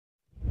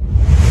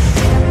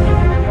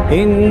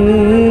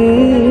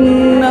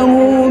innahu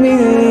min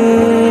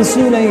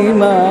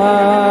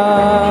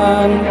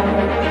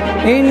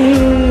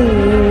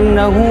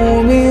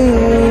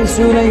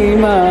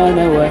Sulaiman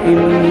wa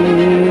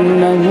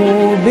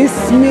innahu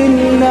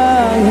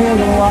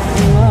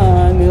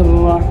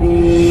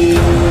bismillahirrahmanirrahim.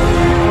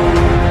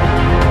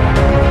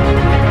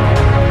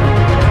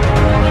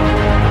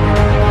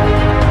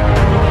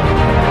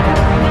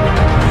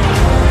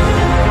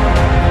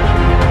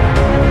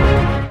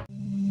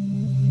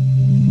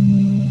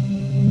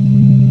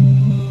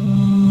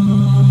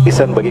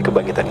 Lisan bagi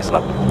kebangkitan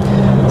Islam.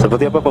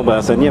 Seperti apa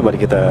pembahasannya?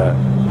 Mari kita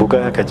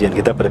buka kajian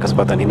kita pada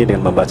kesempatan ini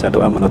dengan membaca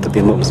doa menuntut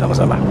ilmu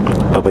bersama-sama.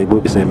 Bapak Ibu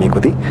bisa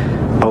mengikuti.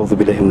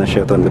 A'udzubillahi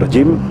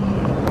minasyaitonirrajim.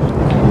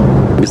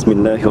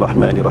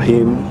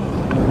 Bismillahirrahmanirrahim.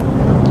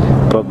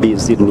 Rabbi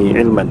zidni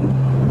ilman.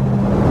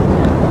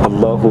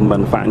 Allahumma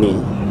anfa'ni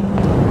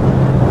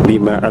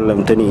bima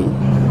 'allamtani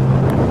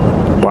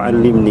wa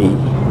 'allimni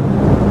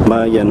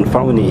ma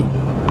yanfa'uni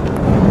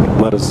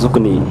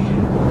warzuqni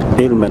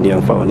ilman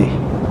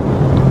yanfa'uni.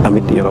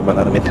 Amin ya rabbal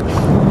alamin.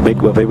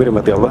 Baik Bapak Ibu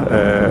rahmati Allah,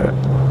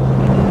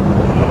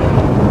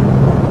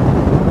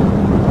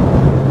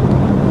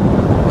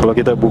 kalau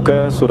kita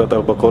buka surat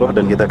Al-Baqarah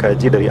dan kita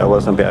kaji dari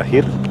awal sampai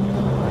akhir,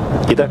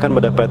 kita akan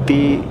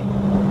mendapati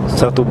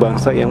satu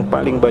bangsa yang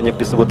paling banyak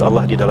disebut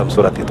Allah di dalam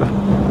surat itu.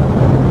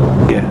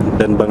 Ya,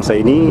 dan bangsa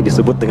ini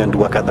disebut dengan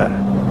dua kata,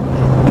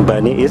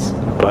 Bani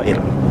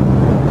Israel.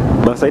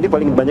 Bangsa ini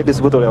paling banyak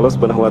disebut oleh Allah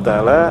Subhanahu wa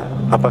taala,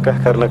 apakah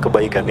karena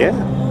kebaikannya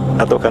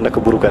atau karena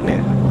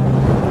keburukannya?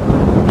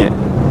 Ya,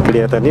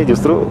 kelihatannya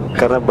justru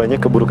karena banyak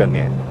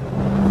keburukannya.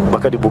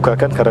 Maka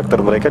dibukakan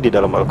karakter mereka di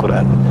dalam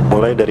Al-Quran.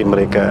 Mulai dari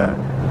mereka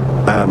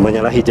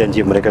menyalahi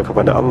janji mereka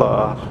kepada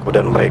Allah,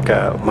 kemudian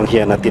mereka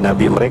mengkhianati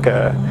Nabi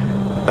mereka,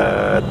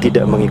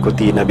 tidak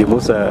mengikuti Nabi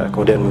Musa,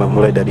 kemudian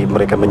mulai dari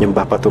mereka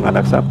menyembah patung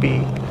anak sapi,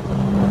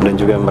 dan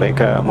juga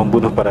mereka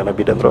membunuh para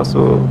Nabi dan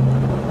Rasul,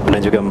 dan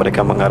juga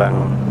mereka mengarang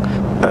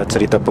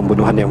cerita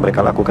pembunuhan yang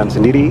mereka lakukan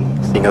sendiri,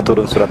 sehingga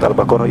turun surat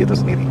Al-Baqarah itu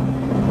sendiri.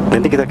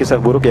 Nanti kita kisah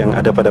buruk yang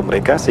ada pada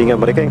mereka, sehingga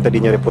mereka yang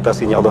tadinya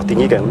reputasinya Allah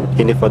tinggikan,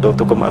 ini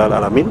fadautukum alal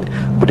alamin,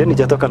 kemudian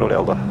dijatuhkan oleh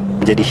Allah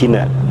menjadi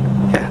hina.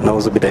 Ya,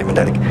 nauzubillahi min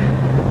dzalik.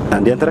 Nah,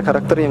 di antara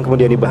karakter yang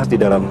kemudian dibahas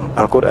di dalam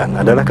Al-Quran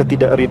adalah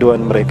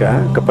ketidakriduan mereka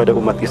kepada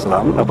umat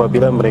Islam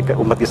apabila mereka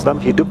umat Islam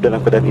hidup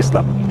dalam keadaan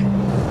Islam.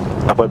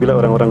 Apabila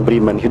orang-orang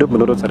beriman hidup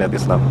menurut syariat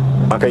Islam,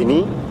 maka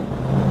ini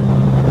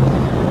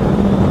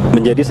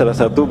menjadi salah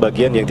satu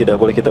bagian yang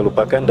tidak boleh kita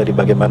lupakan dari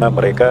bagaimana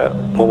mereka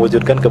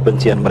mewujudkan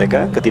kebencian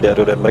mereka,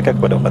 ketidakriduan mereka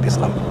kepada umat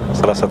Islam.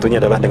 Salah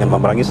satunya adalah dengan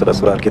memerangi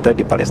saudara-saudara kita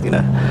di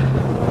Palestina.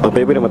 Bapak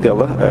Ibu rahmati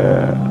Allah,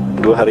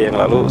 2 hari yang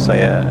lalu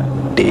saya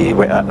di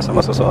WA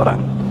sama seseorang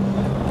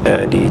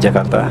di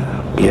Jakarta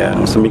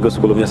yang seminggu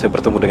sebelumnya saya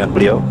bertemu dengan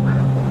beliau,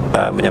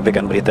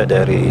 menyampaikan berita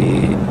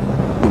dari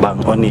Bang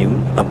Onim,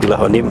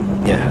 Abdullah Onim,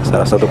 ya,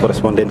 salah satu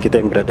koresponden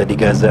kita yang berada di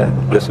Gaza.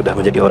 Beliau sudah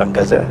menjadi orang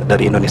Gaza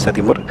dari Indonesia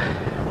Timur.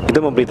 Itu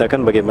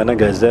memberitakan bagaimana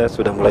Gaza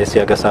sudah mulai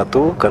siaga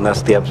 1 karena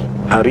setiap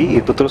hari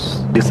itu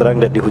terus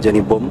diserang dan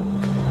dihujani bom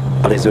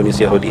oleh Zionis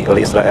Yahudi,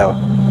 oleh Israel.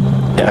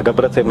 Ya, agak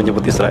berat saya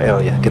menyebut Israel,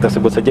 ya, kita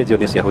sebut saja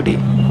Zionis Yahudi.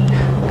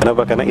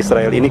 Kenapa? Karena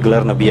Israel ini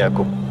gelar Nabi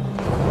Yakub.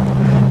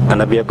 Nah,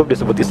 Nabi Yakub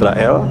disebut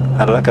Israel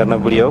adalah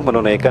karena beliau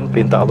menunaikan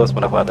perintah Allah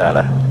SWT.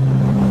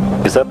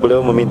 Di saat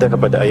beliau meminta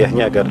kepada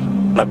ayahnya agar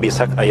Nabi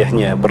Ishak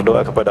ayahnya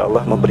berdoa kepada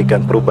Allah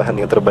memberikan perubahan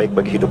yang terbaik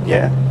bagi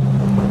hidupnya,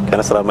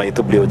 karena selama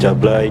itu beliau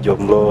jablay,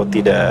 jomblo,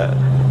 tidak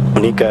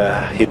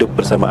menikah, hidup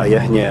bersama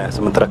ayahnya,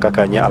 sementara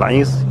kakaknya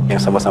Al-Ais yang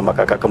sama-sama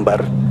kakak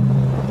kembar.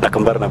 Nah,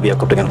 kembar Nabi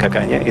Yakub dengan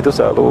kakaknya itu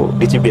selalu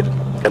dicibir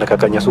karena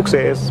kakaknya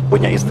sukses,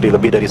 punya istri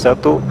lebih dari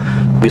 1,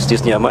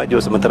 bisnisnya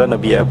maju, sementara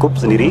Nabi Yakub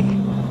sendiri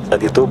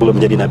saat itu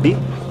belum menjadi nabi,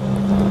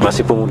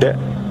 masih pemuda,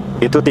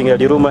 itu tinggal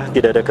di rumah,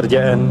 tidak ada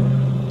kerjaan,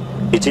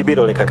 dicibir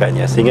oleh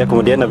kakaknya. Sehingga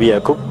kemudian Nabi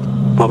Yakub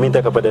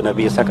meminta kepada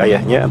Nabi Ishak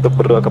ayahnya untuk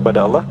berdoa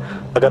kepada Allah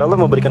agar Allah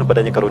memberikan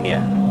padanya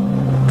karunia.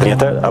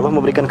 Ternyata Allah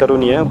memberikan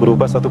karunia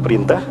berupa satu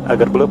perintah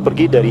agar beliau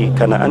pergi dari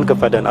Kanaan ke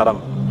Padan Aram.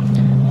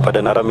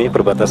 Padan Aram ini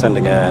perbatasan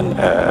dengan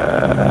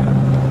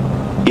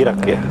Irak,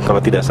 ya,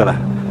 kalau tidak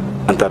salah,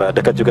 antara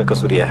dekat juga ke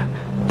Suriah.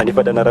 Nah, di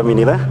Padan Aram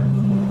inilah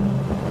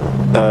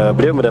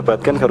beliau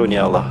mendapatkan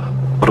karunia Allah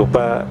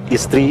berupa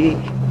istri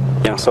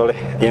yang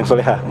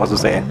solehah, maksud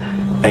saya.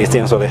 Nah,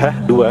 istri yang solehah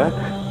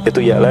 2,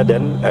 itu Ya'la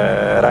dan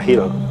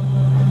Rahil.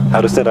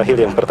 Harusnya Rahil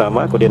yang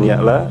pertama, kemudian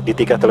Ya'la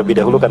ditikah terlebih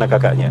dahulu karena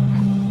kakaknya,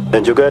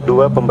 dan juga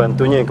 2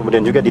 pembantunya yang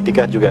kemudian juga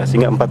ditikah juga,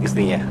 sehingga 4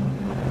 istrinya.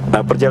 Nah,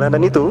 perjalanan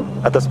itu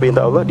atas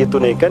perintah Allah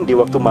ditunaikan di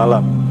waktu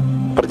malam.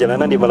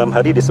 Perjalanan di malam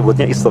hari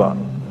disebutnya Isra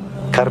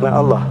karena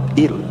Allah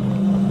Il,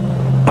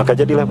 maka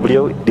jadilah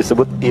beliau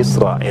disebut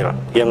Israel,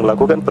 yang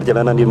melakukan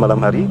perjalanan di malam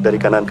hari dari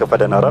Kanaan ke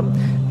Padan Aram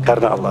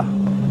karena Allah.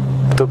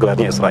 Itu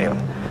gelarnya Israel.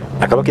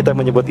 Nah, kalau kita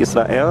menyebut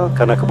Israel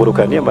karena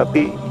keburukannya,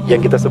 berarti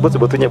yang kita sebut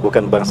sebetulnya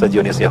bukan bangsa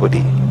Zionis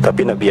Yahudi,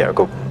 tapi Nabi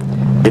Yakub.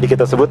 Jadi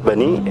kita sebut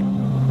Bani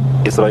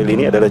Israel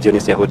ini adalah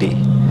Zionis Yahudi.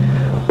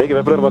 Baik,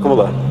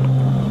 Bapak-Bapak,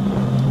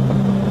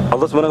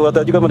 Allah Subhanahu wa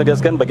taala juga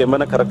menegaskan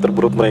bagaimana karakter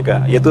buruk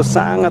mereka, yaitu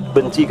sangat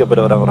benci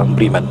kepada orang-orang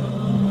beriman.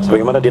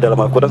 Sebagaimana di dalam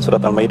Al-Qur'an surat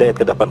Al-Maidah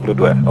ayat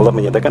ke-82, Allah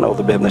menyatakan,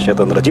 "A'udzubillahi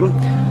minasyaitonir rajim.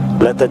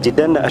 La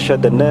tajidanna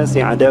asyaddan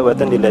nasi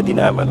adawatan lil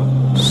ladzina amanu."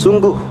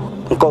 Sungguh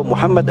engkau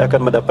Muhammad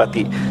akan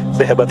mendapati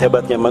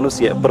sehebat-hebatnya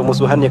manusia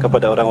permusuhannya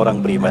kepada orang-orang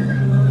beriman.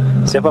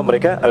 Siapa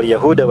mereka?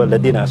 Al-Yahuda wal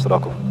ladzina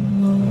asyraku,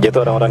 yaitu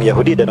orang-orang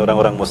Yahudi dan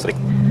orang-orang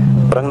musyrik.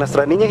 Orang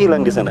Nasraninya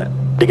hilang di sana,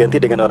 diganti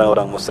dengan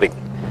orang-orang musyrik.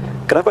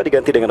 Kenapa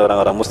diganti dengan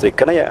orang-orang musyrik?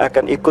 Karena yang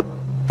akan ikut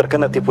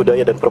terkena tipu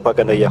daya dan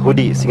propaganda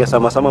Yahudi sehingga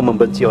sama-sama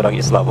membenci orang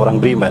Islam,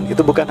 orang beriman. Itu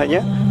bukan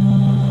hanya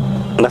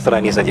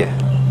Nasrani saja,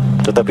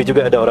 tetapi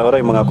juga ada orang-orang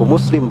yang mengaku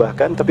muslim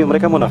bahkan, tapi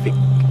mereka munafik,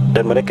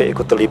 dan mereka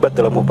ikut terlibat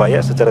dalam upaya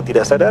secara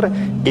tidak sadar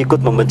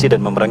ikut membenci dan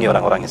memerangi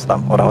orang-orang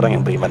Islam,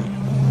 orang-orang yang beriman.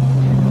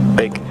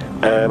 Baik,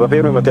 Bapak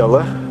Ibu rahmati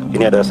Allah,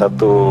 ini ada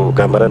satu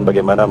gambaran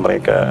bagaimana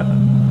mereka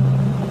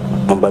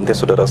membantai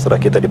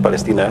saudara-saudara kita di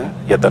Palestina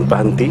ya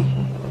tanpa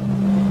henti.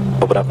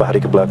 Beberapa hari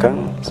ke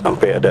belakang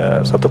sampai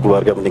ada satu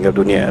keluarga meninggal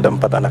dunia, ada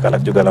 4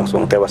 anak-anak juga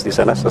langsung tewas di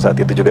sana sesaat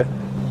itu juga.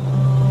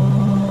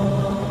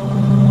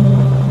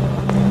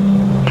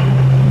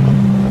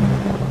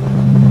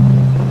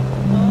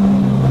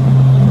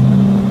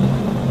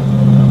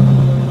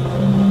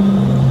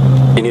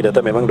 Ini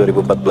data memang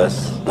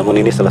 2014, namun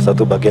ini salah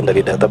satu bagian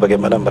dari data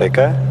bagaimana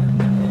mereka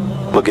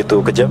begitu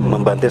kejam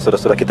membantai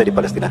saudara-saudara kita di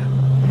Palestina.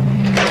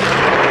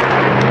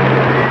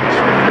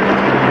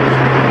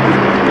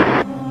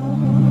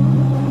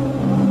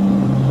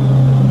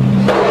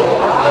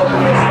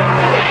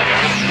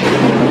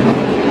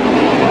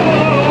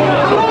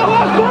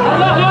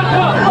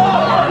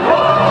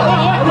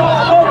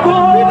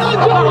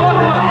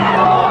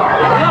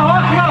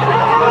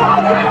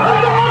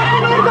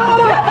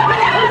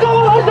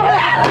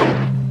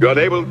 You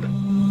enabled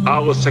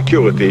our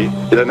security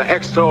in an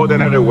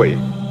extraordinary way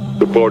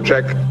to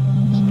project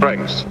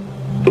strength,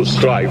 to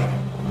strive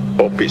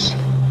for peace.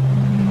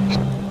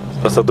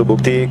 Salah satu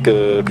bukti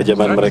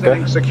kekejaman mereka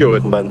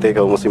membantai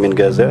kaum muslimin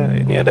Gaza.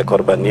 Ini ada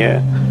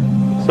korbannya,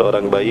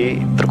 seorang bayi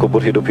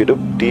terkubur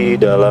hidup-hidup di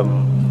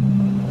dalam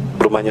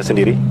rumahnya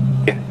sendiri.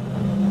 Ya,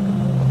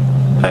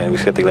 nah,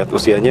 bisa dilihat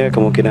usianya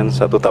kemungkinan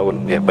 1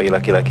 tahun, ya, bayi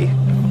laki-laki.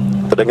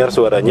 Terdengar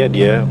suaranya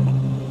dia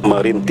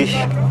merintih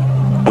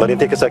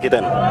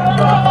kesakitan.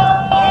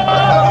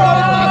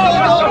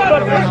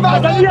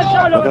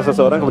 Maka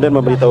seseorang kemudian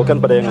memberitahukan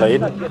pada yang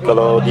lain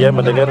kalau dia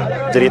mendengar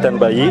jeritan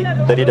bayi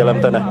dari dalam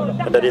tanah,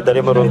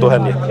 dari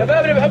meruntuhan dia.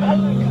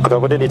 Maka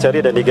kemudian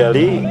dicari dan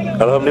digali.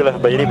 Alhamdulillah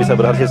bayi ini bisa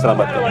berhasil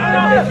selamat.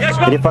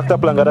 Ini fakta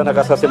pelanggaran hak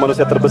asasi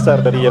manusia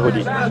terbesar dari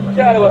Yahudi.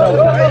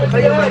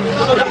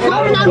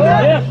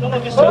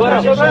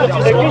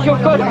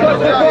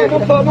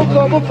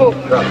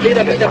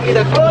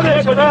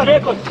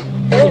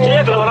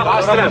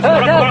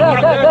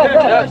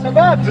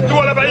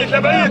 ولا بعيد لا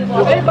بعيد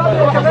وكل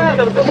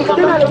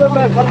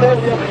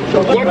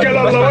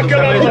الله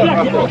وكل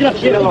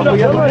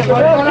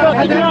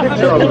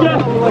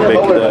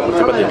Baik, kita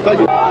percepat ya.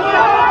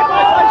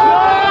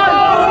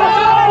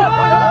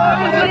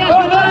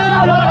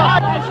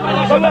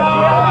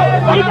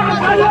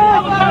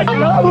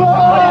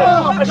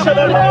 أشهد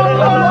أن لا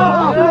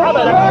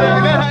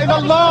إله إلا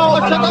الله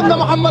وأشهد أن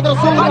محمد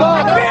رسول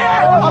الله.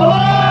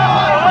 الله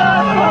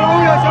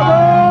يا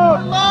شباب،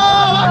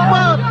 الله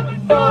أكبر.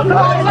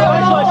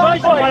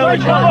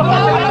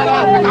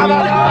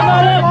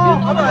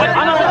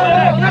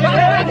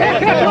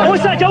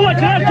 موسى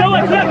جوك بعد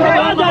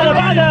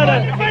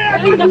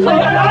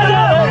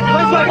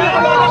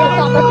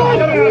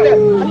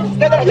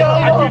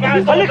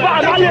خليك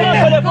معلي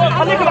راسه لفوق،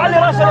 خليك معلي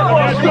راسه لفوق.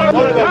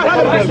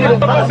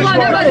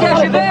 يا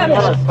شباب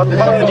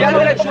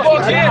جابوا لك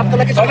شبوك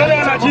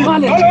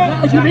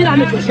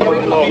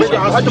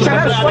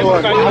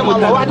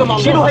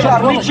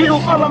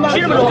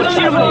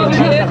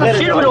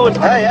شيلوا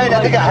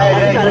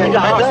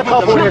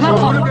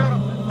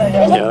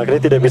Ya,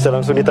 akhirnya tidak bisa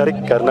langsung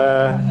ditarik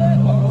karena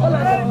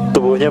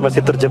tubuhnya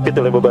masih terjepit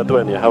oleh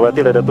bebatuan ya.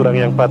 Khawatir ada tulang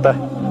yang patah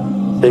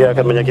sehingga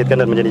akan menyakitkan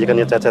dan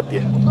menjadikannya cacat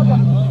ya.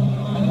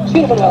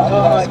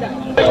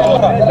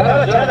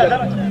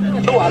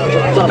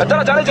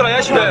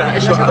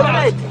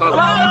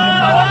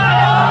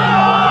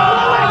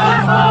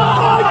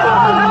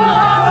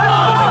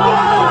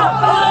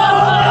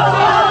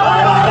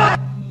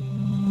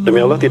 Demi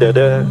Allah, tidak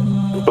ada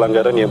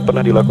pelanggaran yang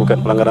pernah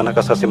dilakukan, pelanggaran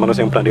hak asasi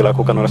manusia yang pernah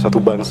dilakukan oleh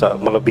satu bangsa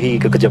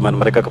melebihi kekejaman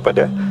mereka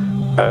kepada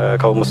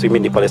kaum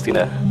muslimin di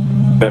Palestina.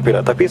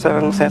 Tapi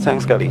sayang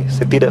sekali,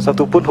 tidak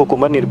satupun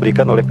hukuman yang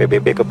diberikan oleh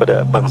PBB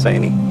kepada bangsa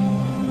ini,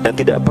 dan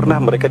tidak pernah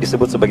mereka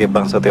disebut sebagai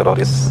bangsa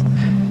teroris.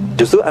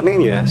 Justru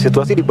anehnya,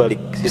 situasi dibalik,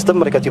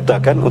 sistem mereka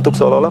ciptakan untuk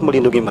seolah-olah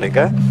melindungi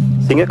mereka,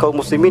 sehingga kaum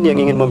muslimin yang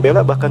ingin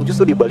membela bahkan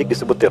justru dibalik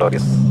disebut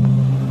teroris.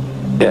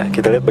 Ya,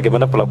 kita lihat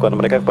bagaimana perlakuan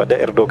mereka kepada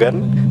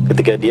Erdogan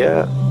ketika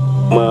dia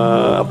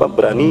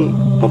berani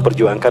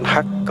memperjuangkan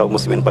hak kaum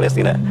muslimin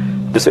Palestina.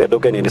 Justru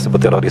Erdogan yang disebut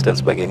teroris dan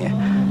sebagainya.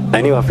 Nah,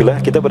 ini wafilah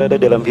kita berada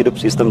dalam hidup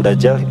sistem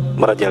dajjal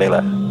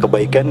merajalela.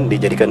 Kebaikan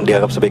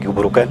dianggap sebagai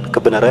keburukan,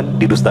 kebenaran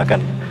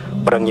didustakan.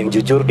 Orang yang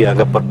jujur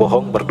dianggap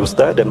berbohong,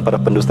 berdusta, dan para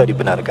pendusta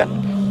dibenarkan.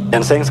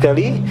 Dan sayang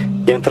sekali,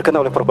 yang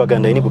terkena oleh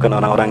propaganda ini bukan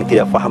orang-orang yang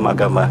tidak paham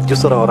agama,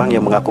 justru orang-orang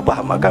yang mengaku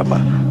paham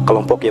agama.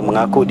 Kelompok yang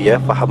mengaku dia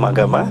paham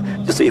agama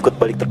justru ikut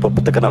balik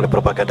terkena oleh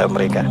propaganda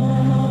mereka.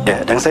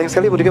 Ya, dan sayang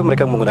sekali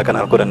mereka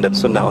menggunakan Al-Quran dan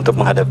Sunnah untuk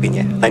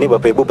menghadapinya. Nah, ini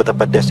Bapak Ibu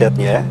betapa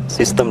dahsyatnya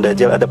sistem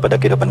dajjal ada pada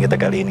kehidupan kita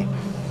kali ini.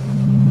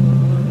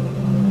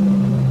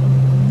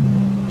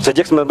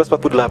 Sejak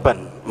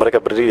 1948 mereka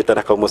berdiri di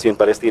tanah kaum muslimin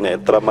Palestina,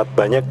 teramat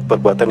banyak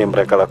perbuatan yang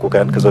mereka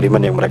lakukan, kezaliman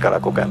yang mereka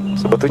lakukan.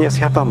 Sebetulnya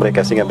siapa mereka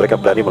sehingga mereka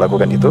berani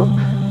melakukan itu?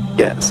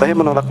 Ya, saya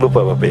menolak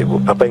lupa Bapak Ibu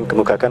apa yang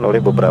dikemukakan oleh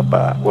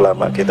beberapa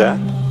ulama kita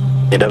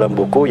di dalam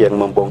buku yang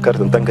membongkar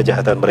tentang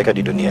kejahatan mereka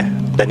di dunia.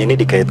 Dan ini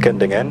dikaitkan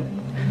dengan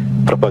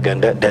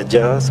propaganda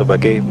dajjal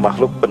sebagai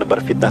makhluk penebar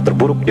fitnah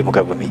terburuk di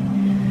muka bumi.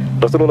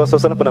 Rasulullah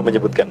SAW pernah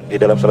menyebutkan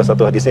di dalam salah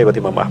satu hadisnya buat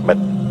Imam Ahmad,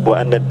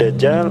 wa anna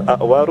dajjal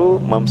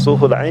a'waru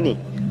mamsuhul aini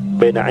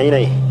baina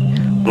ainaihi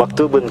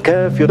maktubun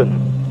kafirun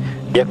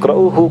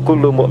yaqra'uhu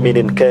kullu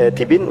mu'minin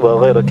katibin wa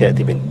ghairu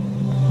katibin.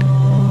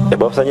 Ya,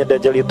 bahwasanya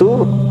dajjal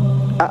itu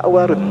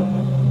a'warun,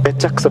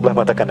 pecak sebelah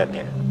mata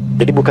kanannya.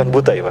 Jadi bukan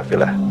buta ya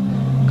Wafilah.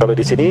 Kalau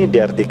di sini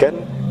diartikan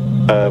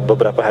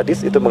beberapa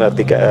hadis itu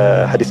mengartikan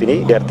hadis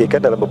ini diartikan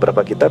dalam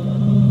beberapa kitab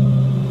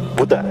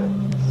buta.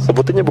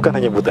 Sebutannya bukan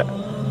hanya buta.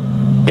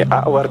 Ya,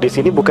 a'war di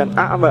sini bukan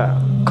a'ma.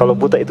 Kalau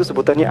buta itu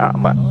sebutannya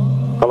a'ma.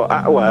 Kalau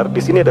a'war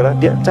di sini adalah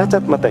dia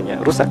cacat matanya,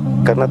 rusak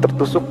karena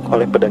tertusuk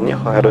oleh pedangnya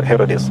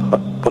Herodes,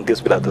 Pontius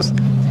Pilatus.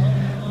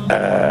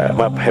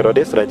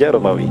 Herodes Raja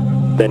Romawi.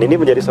 Dan ini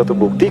menjadi suatu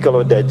bukti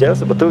kalau dajjal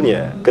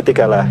sebetulnya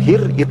ketika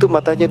lahir itu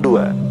matanya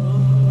dua.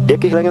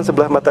 Dia kehilangan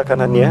sebelah mata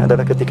kanannya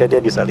adalah ketika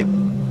dia disalib.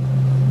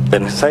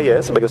 Dan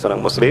saya sebagai seorang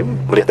muslim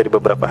melihat dari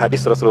beberapa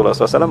hadis Rasulullah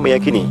SAW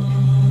meyakini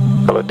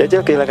kalau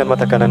dajjal kehilangan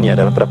mata kanannya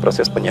adalah pada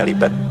proses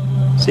penyaliban.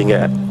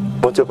 Sehingga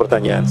muncul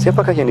pertanyaan,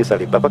 siapakah yang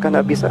disalib? Apakah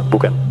Nabi Isa?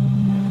 Bukan.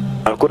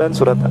 Al-Quran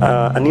surat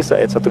An-Nisa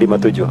ayat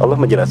 157 Allah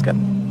menjelaskan,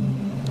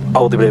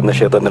 A'udzubillahi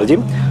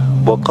minasyaitonirrajim,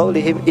 wa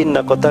qaulihim inna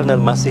qatalna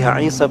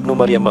al-masiha Isa ibnu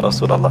Maryam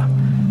Rasulullah.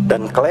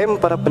 Dan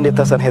klaim para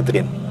pendeta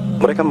Sanhedrin,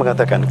 mereka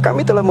mengatakan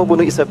kami telah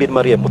membunuh Isa bin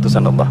Maryam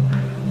utusan Allah.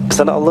 Di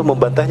sana Allah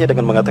membantahnya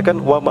dengan mengatakan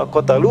wa ma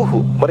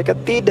qataluhu, mereka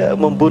tidak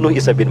membunuh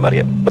Isa bin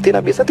Maryam. Berarti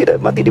Nabi Isa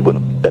tidak mati dibunuh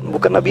dan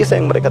bukan Nabi Isa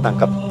yang mereka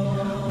tangkap.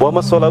 Wa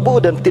ma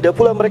salabuhu, dan tidak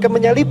pula mereka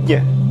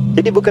menyalibnya.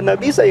 Jadi bukan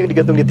Nabi Isa yang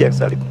digantung di tiang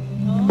salib.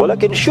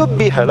 Walakin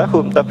syubbiha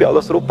lahum, tapi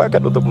Allah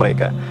serupakan untuk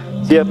mereka.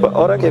 Siapa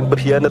orang yang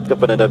berkhianat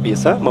kepada Nabi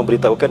Isa,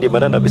 memberitahukan di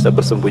mana Nabi Isa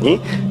bersembunyi,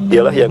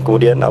 dialah yang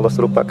kemudian Allah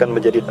serupakan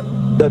menjadi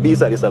Nabi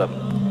Isa AS.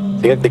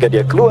 Sehingga ketika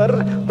dia keluar,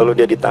 lalu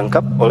dia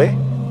ditangkap oleh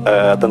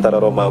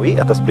tentara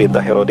Romawi atas perintah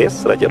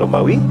Herodes, Raja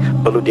Romawi,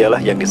 lalu dialah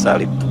yang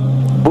disalib.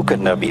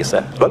 Bukan Nabi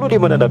Isa. Lalu di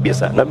mana Nabi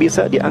Isa? Nabi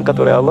Isa diangkat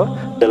oleh Allah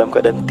dalam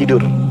keadaan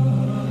tidur.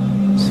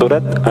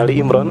 Surat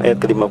Ali Imran ayat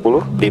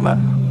ke-55.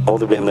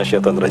 A'udzubillahi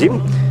minasyaitonirrajim.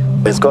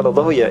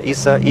 Bismillahirrahmanirrahim. Ya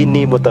Isa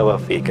inni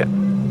mutawaffika.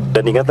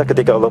 Dan ingatlah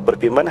ketika Allah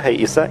berfirman,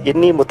 hai Isa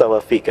inni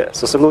mutawaffika,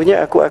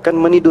 sesungguhnya aku akan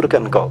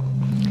menidurkan kau.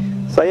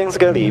 Sayang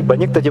sekali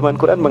banyak terjemahan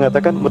Quran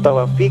mengatakan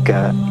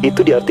mutawaffika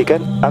itu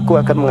diartikan aku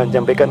akan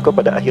menyampaikan kau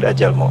pada akhir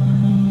ajalmu.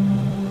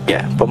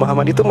 Ya,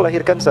 pemahaman itu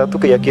melahirkan satu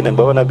keyakinan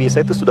bahwa Nabi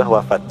Isa itu sudah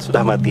wafat,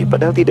 sudah mati,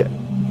 padahal tidak.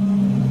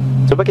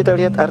 Coba kita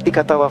lihat arti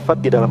kata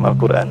wafat di dalam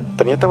Al-Quran.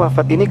 Ternyata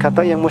wafat ini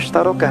kata yang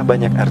mushtarakah,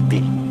 banyak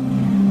arti.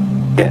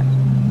 Ya,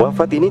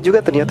 wafat ini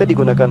juga ternyata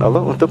digunakan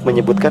Allah untuk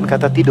menyebutkan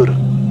kata tidur.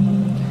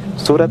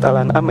 Surat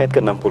Al-An'am ayat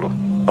ke-60.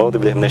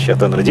 A'udzubillahi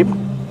minasyaitonirrajim.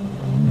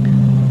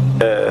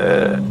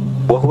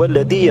 Wa huwa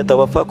alladzi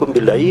yatawaffakum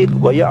bil-lail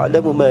wa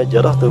ya'lamu ma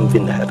jarahtum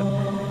fin-nahar.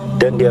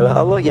 Dan dialah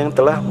Allah yang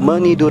telah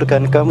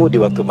menidurkan kamu di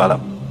waktu malam,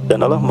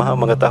 dan Allah Maha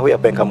mengetahui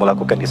apa yang kamu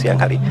lakukan di siang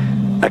hari.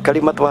 Nah,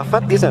 kalimat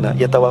wafat di sana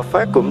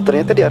yatawaffakum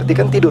ternyata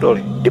diartikan tidur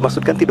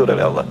dimaksudkan tidur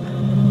oleh Allah.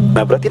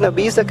 Nah, berarti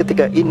Nabi Isa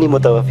ketika ini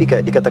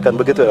mutawaffika dikatakan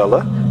begitu oleh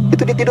Allah,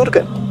 itu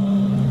ditidurkan.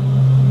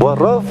 Wa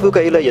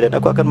rafuka ilayya, dan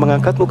aku akan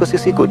mengangkatmu ke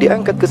sisiku,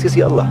 diangkat ke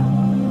sisi Allah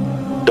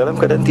dalam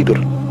keadaan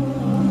tidur.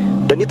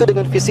 Dan itu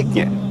dengan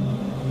fisiknya.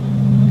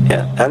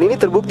 Ya, hal ini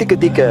terbukti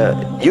ketika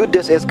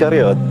Yudas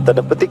Iskariot,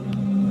 tanda petik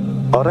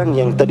orang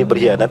yang tadi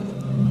berkhianat,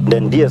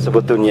 dan dia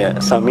sebetulnya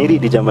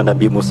Samiri di zaman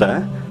Nabi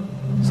Musa,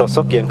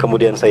 sosok yang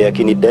kemudian saya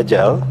yakini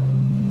dajjal.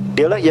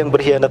 Dialah yang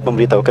berkhianat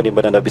memberitahukan di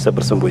mana Nabi Isa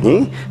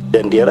bersembunyi,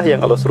 dan dialah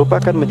yang Allah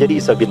serupakan menjadi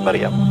Isa bin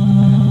Maryam.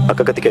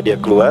 Maka ketika dia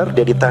keluar,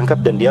 dia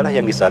ditangkap dan dialah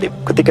yang disalib.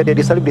 Ketika dia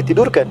disalib,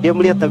 ditidurkan, dia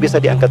melihat Nabi Isa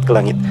diangkat ke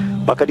langit.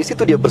 Maka di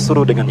situ dia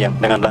berseru dengan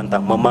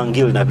lantang,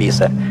 memanggil Nabi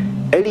Isa,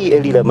 Eli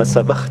Eli lama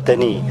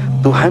sabakhtani,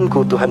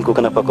 Tuhanku Tuhanku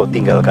kenapa kau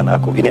tinggalkan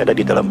aku. Ini ada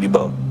di dalam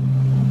Bible.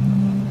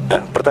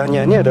 Nah,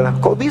 pertanyaannya adalah,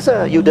 kok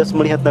bisa Yudas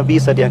melihat Nabi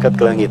Isa diangkat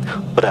ke langit?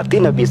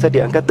 Berarti Nabi Isa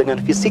diangkat dengan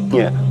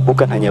fisiknya,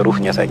 bukan hanya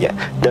ruhnya saja,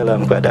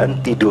 dalam keadaan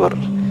tidur,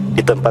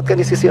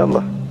 ditempatkan di sisi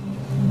Allah.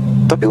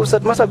 Tapi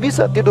Ustaz, masa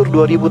bisa tidur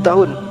 2000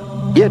 tahun?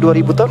 Ya,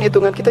 2000 tahun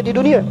hitungan kita di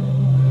dunia.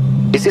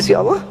 Di sisi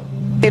Allah,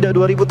 tidak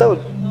 2000 tahun.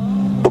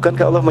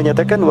 Bukankah Allah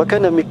menyatakan, wa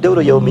kana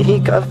miqdaru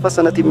yaumihi ka'alfa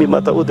sanatin mimma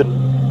ta'udun?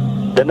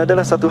 Dan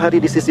adalah satu hari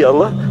di sisi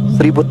Allah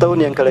 1000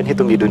 tahun yang kalian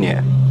hitung di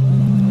dunia.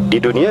 Di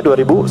dunia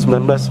 2019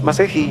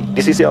 Masehi, di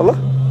sisi Allah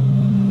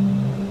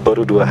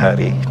baru 2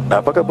 hari.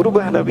 Nah, apakah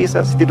berubah Nabi Isa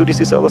tidur di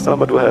sisi Allah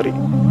selama 2 hari?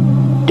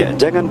 Ya,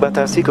 jangan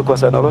batasi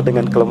kekuasaan Allah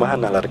dengan kelemahan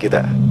nalar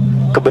kita.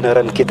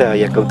 Kebenaran kita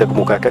yang kita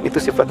kemukakan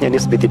itu sifatnya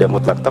nisbi, tidak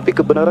mutlak, tapi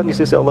kebenaran di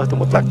sisi Allah itu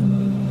mutlak.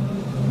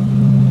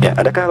 Ya,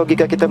 adakah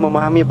logika kita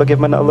memahami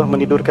bagaimana Allah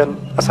menidurkan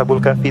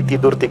Ashabul Kahfi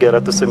tidur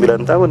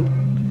 309 tahun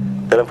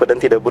dalam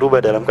keadaan tidak berubah,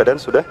 dalam keadaan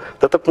sudah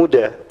tetap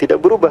muda, tidak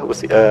berubah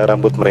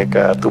rambut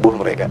mereka, tubuh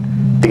mereka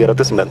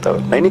 309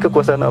 tahun. Nah, ini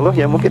kekuasaan Allah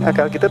yang mungkin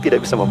akal kita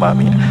tidak bisa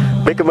memahaminya.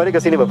 Baik, kembali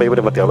ke sini Bapak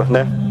Ibu dan Allah.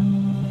 Nah,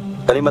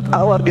 kalimat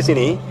awar di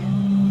sini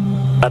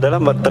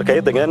adalah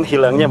terkait dengan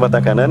hilangnya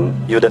mata kanan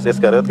Yudas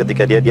Iskariot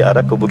ketika dia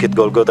diarak ke Bukit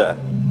Golgota.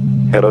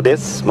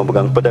 Herodes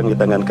memegang pedang di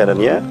tangan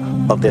kanannya,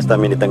 Old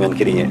Testament di tangan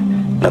kirinya.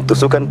 Nah,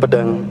 tusukan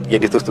pedang yang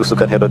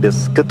ditusukkan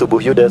Herodes ke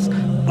tubuh Yudas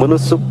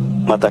menusuk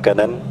mata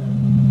kanan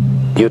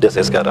Yudas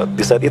Iskariot.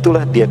 Di saat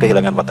itulah dia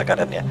kehilangan mata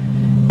kanannya.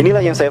 Inilah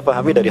yang saya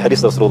pahami dari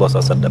hadis Rasulullah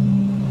SAW.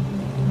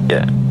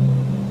 Ya,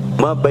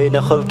 ma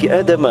baina khalqi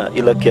adama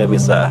ila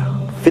qiyamis-sa'ah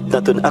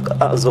fitnatun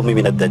a'zamu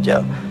minad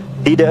dajjal.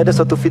 Tidak ada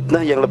satu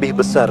fitnah yang lebih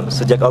besar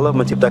sejak Allah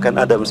menciptakan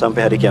Adam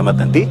sampai hari kiamat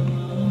nanti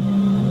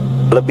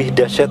lebih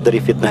dahsyat dari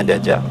fitnah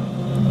dajjal.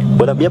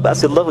 Walam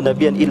yab'asillahu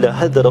nabiyyan illa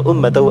hadzara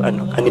ummatahu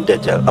anid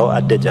dajjal aw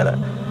ad-dajjal.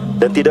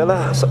 Dan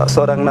tidaklah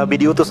seorang nabi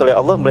diutus oleh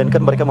Allah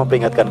melainkan mereka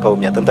memperingatkan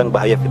kaumnya tentang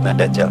bahaya fitnah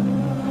dajjal.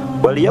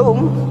 Wal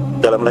yaum,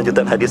 dalam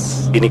lanjutan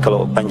hadis ini,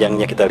 kalau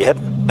panjangnya kita lihat,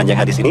 panjang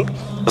hadis ini,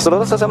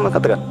 Rasulullah SAW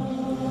mengatakan,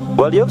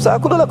 wal yaum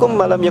sa'aqulu lakum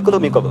ma lam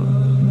yaqulu min qabl.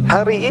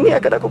 Hari ini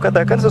akan aku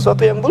katakan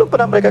sesuatu yang belum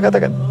pernah mereka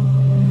katakan.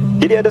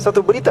 Jadi ada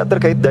satu berita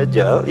terkait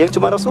dajjal yang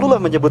cuma Rasulullah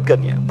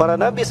menyebutkannya. Para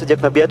nabi sejak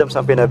Nabi Adam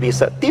sampai Nabi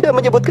Isa tidak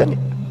menyebutkannya.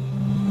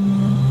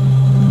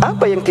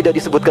 Apa yang tidak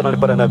disebutkan oleh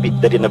para nabi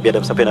dari Nabi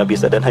Adam sampai Nabi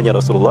Isa dan hanya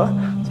Rasulullah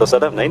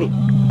SAW? Nah ini,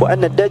 wa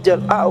anna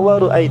dajjal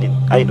a'waru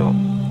ainu.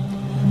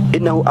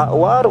 Innahu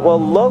a'war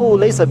wallahu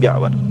laisa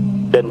bi'awar.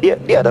 Dan dia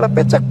adalah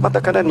pecak mata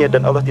kanannya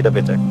dan Allah tidak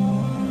pecak.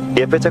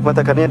 Dia pecak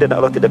mata kanannya dan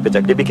Allah tidak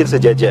pecak. Dia bikin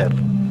sejajar.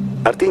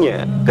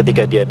 Artinya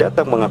ketika dia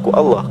datang mengaku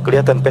Allah,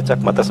 kelihatan pecak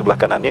mata sebelah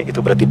kanannya,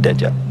 itu berarti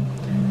dajjal.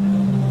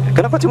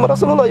 Kenapa cuma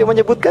Rasulullah yang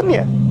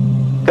menyebutkannya?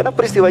 Karena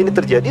peristiwa ini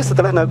terjadi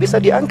setelah Nabi Isa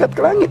diangkat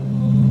ke langit.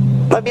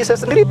 Nabi Isa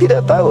sendiri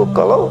tidak tahu,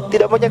 kalau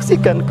tidak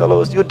menyaksikan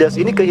kalau Yudas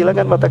ini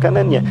kehilangan mata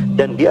kanannya,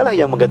 dan dialah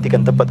yang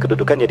menggantikan tempat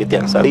kedudukannya di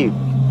tiang salib.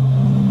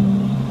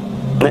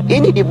 Nah,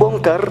 ini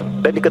dibongkar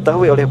dan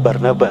diketahui oleh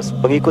Barnabas,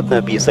 pengikut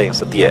Nabi Isa yang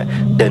setia,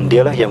 dan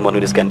dialah yang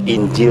menuliskan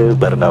Injil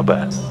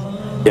Barnabas,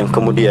 yang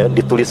kemudian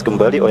ditulis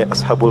kembali oleh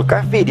Ashabul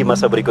Kahfi di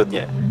masa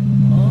berikutnya.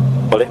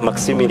 Oleh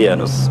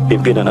Maximilianus,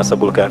 pimpinan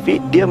Ashabul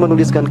Kahfi, dia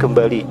menuliskan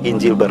kembali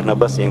Injil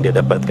Barnabas yang dia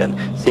dapatkan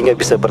sehingga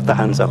bisa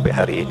bertahan sampai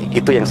hari ini.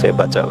 Itu yang saya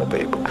baca, Bapak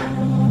Ibu,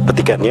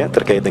 petikannya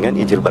terkait dengan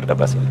Injil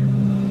Barnabas ini.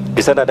 Di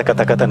sana ada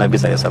kata-kata Nabi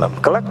SAW,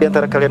 kelak di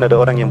antara kalian ada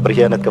orang yang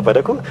berkhianat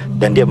kepadaku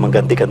dan dia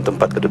menggantikan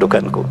tempat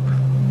kedudukanku.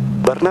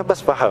 Barnabas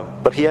paham,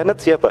 berkhianat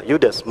siapa?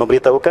 Yudas,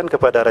 memberitahukan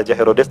kepada Raja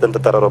Herodes dan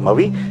tentara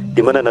Romawi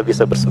di mana Nabi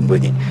Isa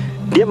bersembunyi.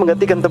 Dia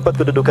menggantikan tempat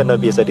kedudukan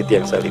Nabi Isa di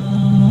tiang salib.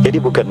 Jadi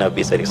bukan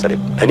Nabi Isa di salib.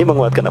 Ini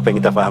menguatkan apa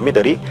yang kita pahami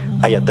dari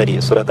ayat tadi,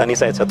 surat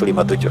An-Nisa ayat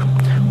 157.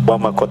 Wa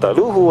ma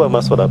qataluhu wa ma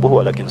salabuhu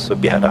walakin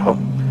subbiha lahum.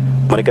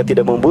 Mereka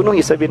tidak membunuh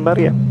Isa bin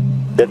Maryam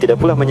dan tidak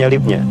pula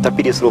menyalibnya,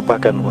 tapi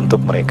diserupakan untuk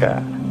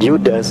mereka.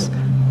 Yudas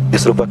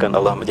diserupakan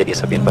Allah menjadi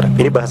Isa bin Maryam.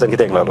 Ini bahasan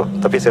kita yang lalu,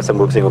 tapi saya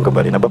singgung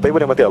kembali. Nah, Bapak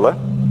Ibu yang mati Allah,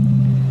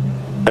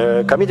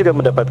 kami juga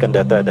mendapatkan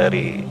data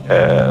dari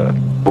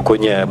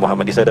bukunya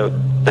Muhammad Isa,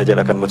 Dajjal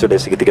akan muncul dari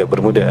segitiga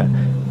Bermuda,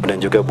 dan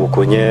juga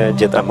bukunya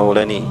Jet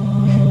Amaulani,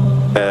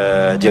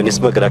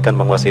 Zionisme Gerakan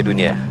Menguasai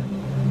Dunia,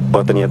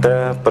 bahwa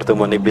ternyata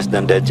pertemuan iblis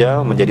dan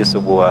Dajjal menjadi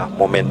sebuah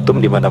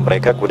momentum di mana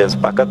mereka kemudian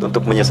sepakat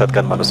untuk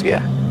menyesatkan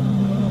manusia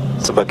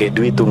sebagai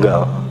dui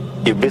tunggal,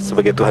 iblis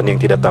sebagai Tuhan yang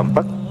tidak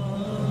tampak,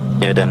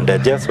 ya, dan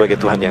Dajjal sebagai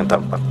Tuhan yang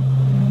tampak.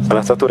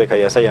 Salah satu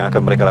rekayasa yang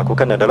akan mereka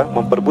lakukan adalah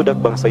memperbudak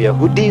bangsa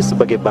Yahudi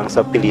sebagai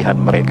bangsa pilihan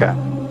mereka.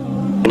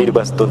 Ini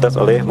dibahas tuntas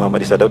oleh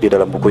Muhammad Isa di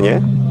dalam bukunya.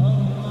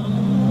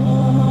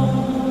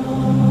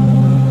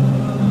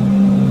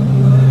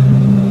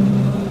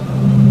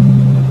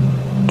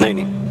 Nah,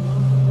 ini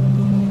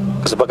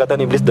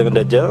kesepakatan iblis dengan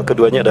Dajjal,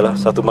 keduanya adalah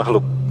satu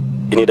makhluk.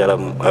 Ini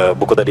dalam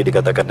buku tadi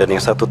dikatakan, dan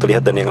yang satu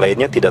terlihat dan yang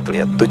lainnya tidak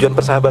terlihat. Tujuan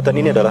persahabatan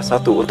ini adalah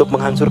satu, untuk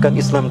menghancurkan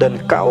Islam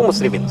dan kaum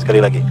muslimin. Sekali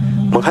lagi,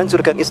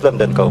 menghancurkan Islam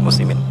dan kaum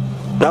muslimin.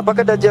 Nah,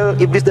 apakah Dajjal,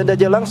 iblis dan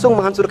Dajjal langsung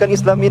menghancurkan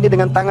Islam ini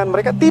dengan tangan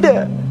mereka?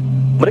 Tidak.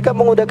 Mereka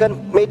menggunakan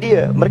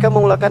media, mereka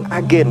menggunakan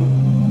agen.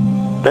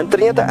 Dan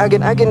ternyata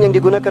agen-agen yang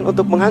digunakan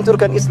untuk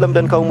menghancurkan Islam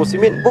dan kaum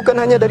muslimin bukan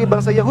hanya dari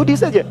bangsa Yahudi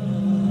saja,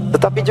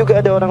 tetapi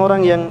juga ada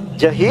orang-orang yang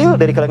jahil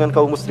dari kalangan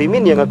kaum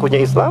muslimin yang ngakunya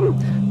Islam,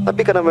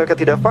 tapi karena mereka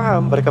tidak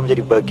paham, mereka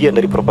menjadi bagian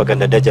dari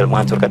propaganda Dajjal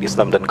menghancurkan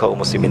Islam dan kaum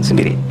muslimin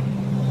sendiri.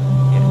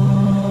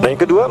 Nah, yang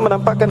kedua,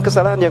 menampakkan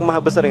kesalahan yang maha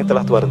besar yang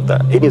telah tua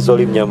renta. Ini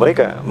zolimnya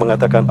mereka,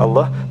 mengatakan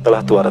Allah telah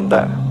tua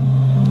renta.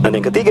 Dan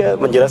yang ketiga,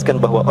 menjelaskan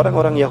bahwa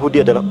orang-orang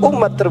Yahudi adalah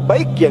umat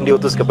terbaik yang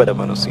diutus kepada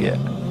manusia.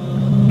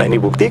 Nah, ini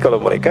bukti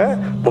kalau mereka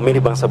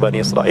memilih bangsa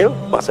Bani Israel,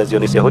 bangsa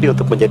Zionis Yahudi,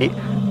 untuk menjadi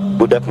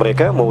budak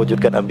mereka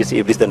mewujudkan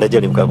ambisi iblis dan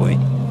dajjal di muka bumi.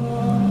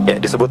 Ya,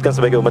 disebutkan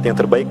sebagai umat yang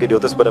terbaik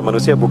diutus pada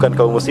manusia bukan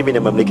kaum muslimin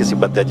yang memiliki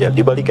sifat dajjal.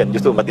 Dibalikan,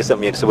 justru umat Islam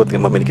yang disebutkan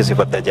memiliki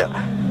sifat dajjal.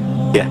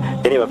 Ya,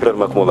 ini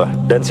makhluk.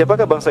 Dan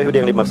siapakah bangsa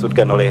Yahudi yang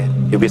dimaksudkan oleh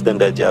iblis dan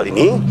dajjal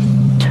ini?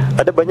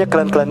 Ada banyak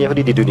klan-klan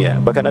Yahudi di dunia.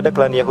 Bahkan ada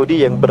klan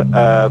Yahudi yang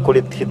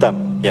berkulit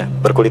hitam, ya,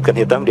 berkulitkan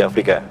hitam di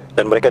Afrika,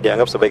 dan mereka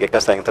dianggap sebagai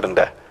kasta yang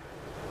terendah.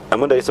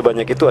 Namun dari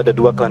sebanyak itu ada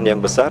dua klan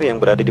yang besar yang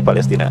berada di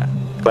Palestina.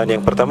 Klan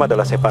yang pertama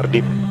adalah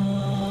Sephardim.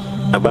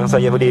 Nah,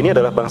 bangsa Yahudi ini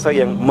adalah bangsa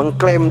yang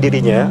mengklaim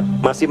dirinya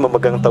masih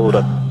memegang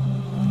Taurat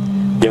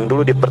yang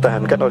dulu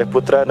dipertahankan oleh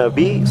putra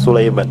Nabi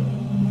Sulaiman.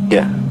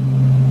 Ya,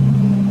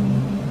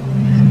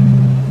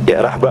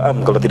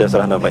 Rahbaam kalau tidak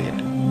salah namanya.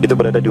 Itu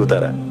berada di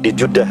utara, di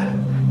Judah.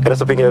 Karena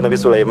sepeninggal Nabi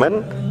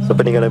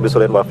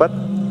Sulaiman wafat,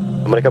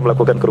 mereka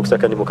melakukan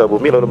kerusakan di muka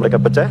bumi, lalu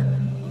mereka pecah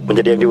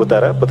menjadi yang di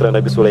utara, putra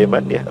Nabi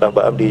Sulaiman, ya,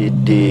 Rahbaam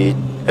di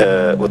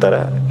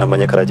utara,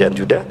 namanya kerajaan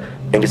Judah.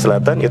 Yang di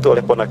selatan itu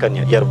oleh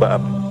ponakannya,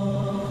 Yarbaam,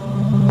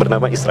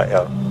 bernama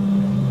Israel.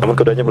 Namun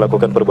keduanya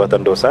melakukan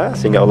perbuatan dosa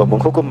sehingga Allah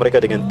menghukum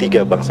mereka dengan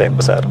 3 bangsa yang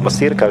besar,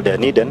 Mesir,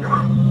 Kaldani, dan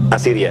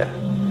Assyria.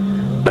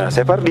 Nah,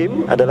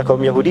 Sephardim adalah kaum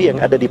Yahudi yang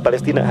ada di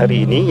Palestina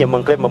hari ini yang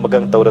mengklaim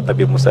memegang Taurat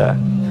Nabi Musa.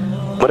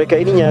 Mereka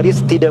ini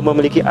nyaris tidak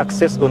memiliki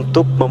akses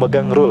untuk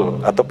memegang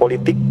rule atau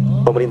politik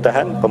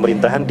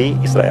pemerintahan di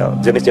Israel,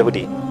 Zionis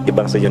Yahudi, di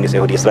bangsa Zionis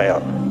Yahudi Israel.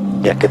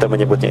 Ya, kita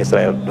menyebutnya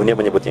Israel, dunia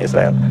menyebutnya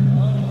Israel.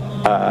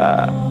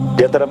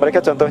 Di antara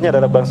mereka contohnya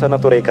adalah bangsa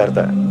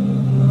Naturaikarta.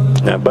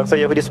 Nah, bangsa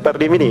Yahudi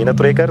Sephardim ini,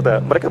 Naturaikarta,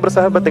 mereka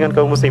bersahabat dengan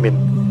kaum muslimin.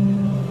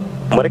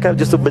 Mereka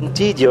justru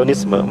benci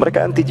Zionisme,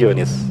 mereka anti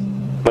Zionis.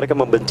 Mereka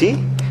membenci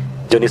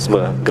Zionisme,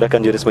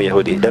 gerakan Zionisme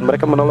Yahudi, dan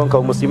mereka menolong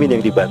kaum muslimin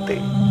yang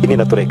dibantai. Ini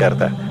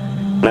Naturaikarta.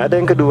 Nah, ada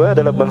yang kedua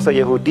adalah bangsa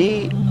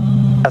Yahudi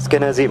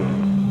Askenazim.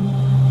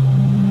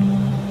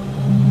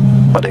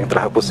 Ada yang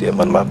terhapus ya,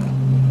 mohon maaf.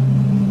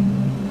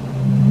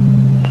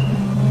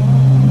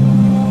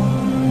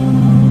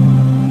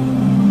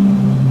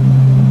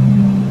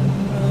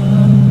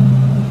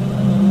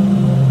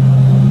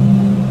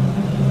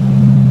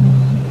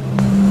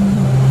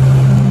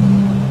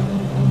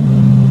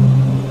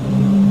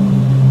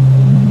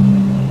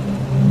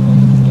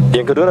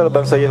 Yang kedua adalah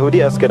bangsa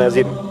Yahudi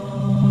Askenazim.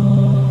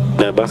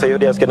 Nah, bangsa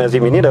Yahudi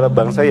Askenazim ini adalah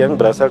bangsa yang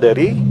berasal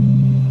dari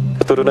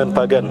keturunan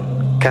pagan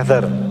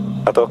Khazar,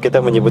 atau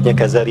kita menyebutnya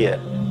Khazaria.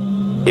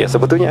 Ya,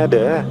 sebetulnya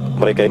ada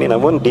mereka ini,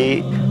 namun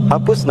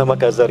dihapus nama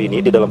Khazar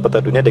ini di dalam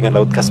peta dunia dengan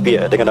Laut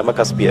Kaspia, dengan nama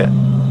Kaspia,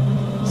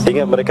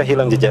 sehingga mereka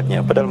hilang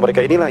jejaknya. Padahal mereka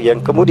inilah yang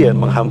kemudian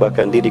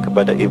menghambakan diri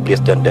kepada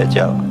iblis dan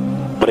dajjal.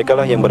 Mereka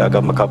lah yang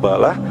beragama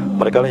Kabalah,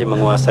 mereka lah yang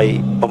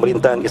menguasai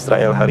pemerintahan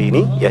Israel hari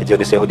ini, ya,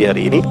 Zionis Yahudi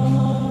hari ini.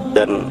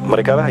 Dan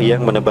mereka lah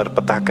yang menebar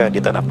petaka di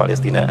tanah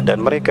Palestina,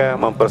 dan mereka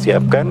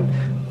mempersiapkan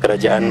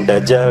kerajaan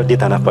Dajjal di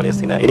tanah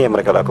Palestina. Ini yang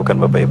mereka lakukan,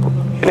 Bapak Ibu.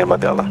 Ini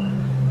mati Allah.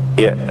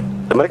 Ya,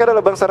 dan mereka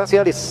adalah bangsa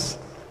rasialis.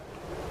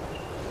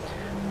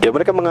 Ya,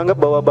 mereka menganggap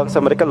bahwa bangsa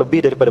mereka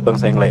lebih daripada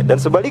bangsa yang lain. Dan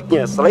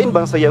sebaliknya, selain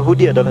bangsa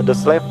Yahudi adalah the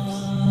slaves,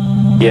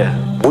 ya,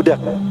 budak,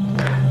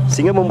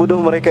 sehingga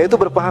membunuh mereka itu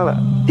berpahala,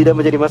 tidak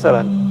menjadi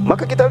masalah.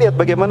 Maka kita lihat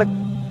bagaimana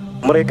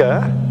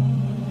mereka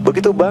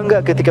begitu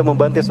bangga ketika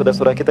membantai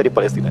saudara-saudara kita di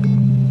Palestina,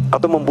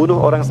 atau membunuh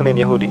orang selain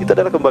Yahudi. Itu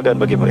adalah kebanggaan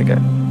bagi mereka.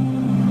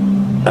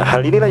 Nah, hal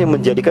inilah yang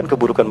menjadikan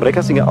keburukan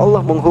mereka sehingga Allah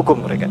menghukum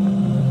mereka.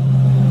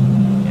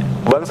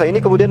 Bangsa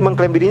ini kemudian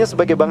mengklaim dirinya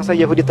sebagai bangsa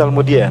Yahudi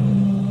Talmudian.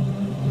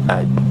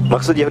 Nah,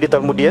 maksud Yahudi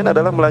Talmudian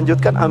adalah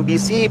melanjutkan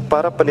ambisi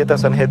para pendeta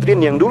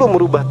Sanhedrin yang dulu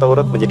merubah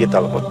Taurat menjadi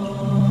Talmud.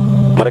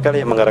 Mereka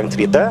yang mengarang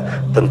cerita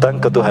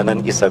tentang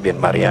ketuhanan Isa bin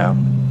Maryam,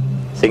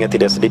 sehingga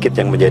tidak sedikit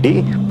yang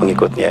menjadi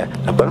pengikutnya.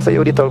 Nah, bangsa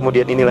Yahudi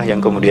Talmudian inilah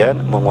yang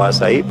kemudian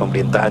menguasai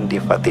pemerintahan di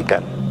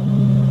Vatikan,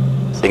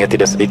 sehingga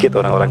tidak sedikit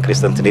orang-orang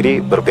Kristen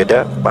sendiri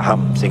berbeda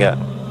paham, sehingga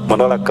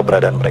menolak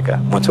keberadaan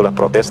mereka. Muncullah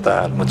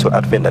Protestan, muncul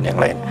Advent, dan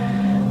yang lain.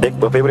 Baik,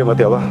 Bapak Ibu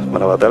rahmati Allah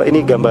Subhanahu wa taala,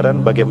 ini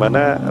gambaran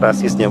bagaimana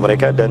rasisnya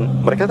mereka, dan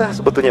mereka dah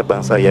sebetulnya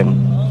bangsa yang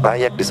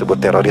layak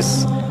disebut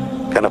teroris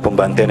karena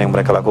pembantaian yang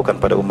mereka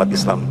lakukan pada umat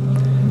Islam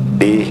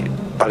di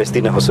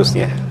Palestina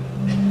khususnya.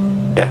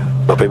 Ya,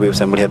 Bapak Ibu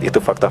bisa melihat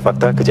itu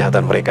fakta-fakta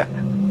kejahatan mereka.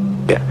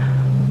 Ya.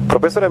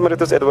 Profesor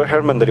Emeritus Edward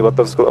Herman dari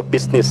Wharton School of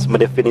Business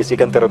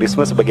mendefinisikan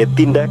terorisme sebagai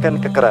tindakan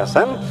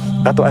kekerasan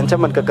atau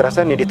ancaman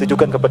kekerasan yang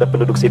ditujukan kepada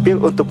penduduk sipil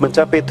untuk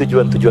mencapai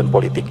tujuan-tujuan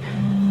politik.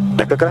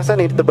 Nah, kekerasan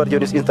yang ditebar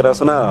Zionis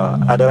internasional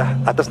adalah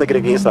atas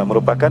negeri Islam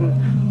merupakan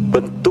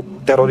bentuk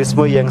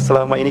terorisme yang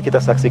selama ini kita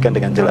saksikan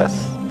dengan jelas.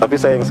 Tapi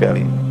sayang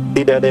sekali,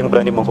 tidak ada yang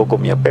berani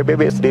menghukumnya.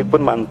 PBB sendiri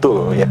pun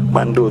mandul,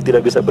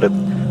 tidak bisa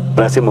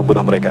berhasil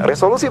membunuh mereka.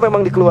 Resolusi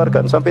memang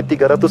dikeluarkan sampai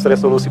 300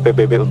 resolusi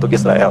PBB untuk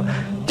Israel,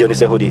 Zionis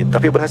Yahudi,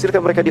 tapi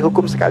berhasilkah mereka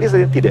dihukum? Sekali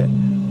saja tidak.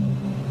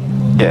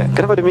 Ya,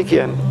 kenapa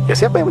demikian? Ya,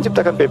 siapa yang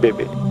menciptakan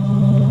PBB?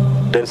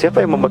 Dan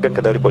siapa yang memegang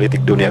kendali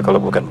politik dunia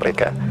kalau bukan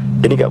mereka?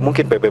 Jadi gak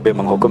mungkin PBB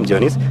menghukum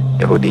Zionis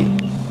Yahudi.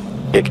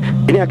 Ya,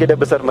 ini agenda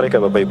besar mereka,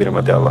 Bapak Ibu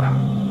rahmati Allah.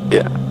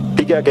 Ya,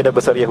 3 agenda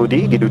besar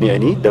Yahudi di dunia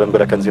ini dalam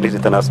gerakan Zionis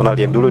internasional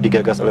yang dulu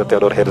digagas oleh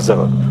Theodor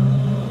Herzl.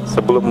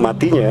 Sebelum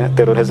matinya,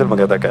 Teror Herzl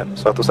mengatakan,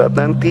 suatu saat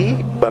nanti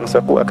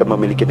bangsaku akan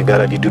memiliki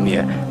negara di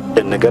dunia,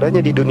 dan negaranya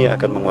di dunia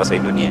akan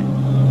menguasai dunia.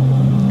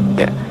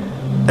 Ya,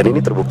 dan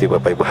ini terbukti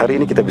Bapak Ibu. Hari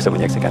ini kita bisa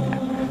menyaksikannya.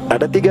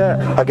 Ada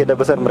 3 agenda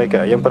besar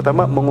mereka. Yang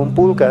pertama,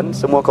 mengumpulkan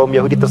semua kaum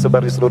Yahudi tersebar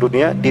di seluruh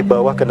dunia di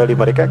bawah kendali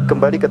mereka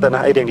kembali ke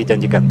tanah air yang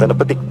dijanjikan, tanda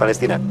petik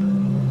Palestina.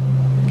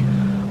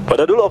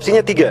 Pada dulu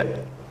opsinya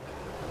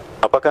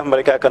 3. Apakah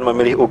mereka akan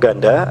memilih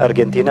Uganda,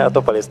 Argentina,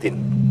 atau Palestina?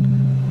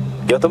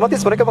 Ya otomatis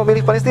mereka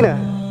memilih Palestina.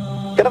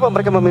 Kenapa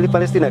mereka memilih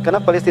Palestina? Karena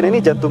Palestina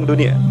ini jantung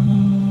dunia,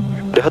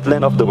 the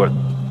heartland of the world,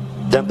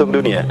 jantung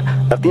dunia.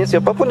 Artinya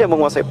siapapun yang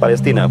menguasai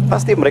Palestina,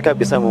 pasti mereka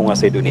bisa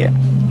menguasai dunia.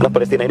 Karena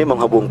Palestina ini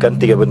menghubungkan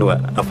 3 benua,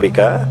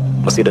 Afrika,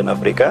 Mesir dan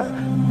Afrika,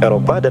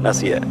 Eropa dan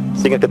Asia.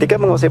 Sehingga ketika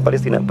menguasai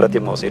Palestina,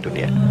 berarti menguasai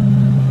dunia.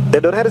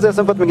 Theodor Herzl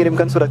sempat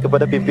mengirimkan surat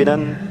kepada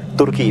pimpinan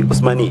Turki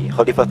Utsmani,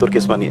 Khalifah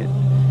Turki Utsmani,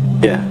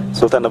 ya,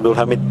 Sultan Abdul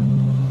Hamid.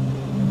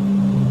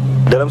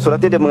 Dalam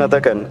suratnya dia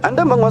mengatakan,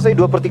 Anda menguasai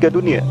 2/3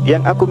 dunia.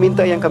 Yang aku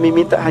minta, yang kami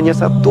minta hanya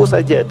satu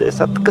saja,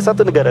 ke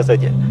satu negara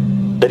saja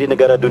dari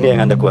negara dunia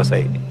yang Anda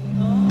kuasai.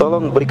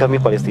 Tolong beri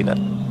kami Palestina.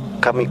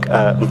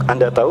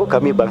 Anda tahu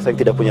kami bangsa yang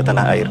tidak punya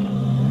tanah air.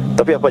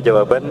 Tapi apa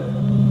jawaban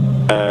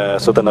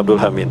Sultan Abdul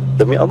Hamid?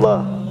 Demi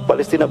Allah,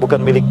 Palestina bukan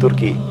milik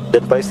Turki,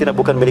 dan Palestina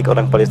bukan milik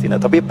orang Palestina,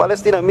 tapi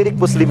Palestina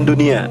milik Muslim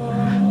dunia.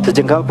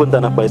 Sejengkal pun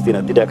tanah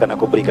Palestina tidak akan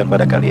aku berikan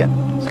pada kalian,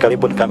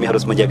 sekalipun kami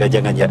harus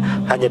menjaga-jaganya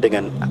hanya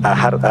dengan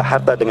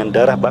harta, dengan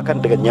darah,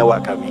 bahkan dengan nyawa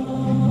kami.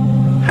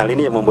 Hal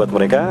ini yang membuat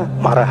mereka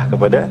marah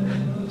kepada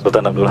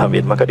Sultan Abdul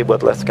Hamid. Maka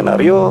dibuatlah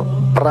skenario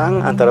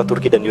perang antara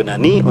Turki dan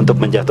Yunani untuk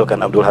menjatuhkan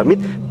Abdul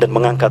Hamid dan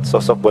mengangkat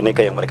sosok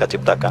boneka yang mereka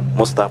ciptakan,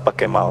 Mustafa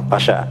Kemal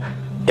Pasha,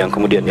 yang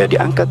kemudian dia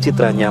diangkat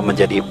citranya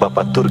menjadi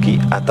Bapak Turki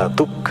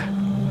Atatürk.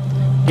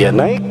 Dia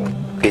naik,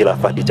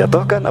 khilafah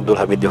dijatuhkan, Abdul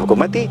Hamid dihukum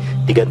mati,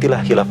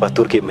 digantilah khilafah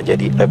Turki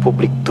menjadi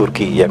Republik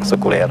Turki yang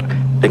sekuler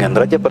dengan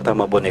raja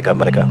pertama boneka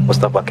mereka,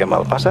 Mustafa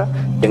Kemal Pasha,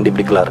 yang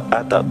diberi gelar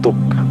Atatürk,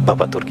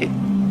 Bapak Turki.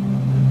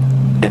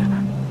 Ya,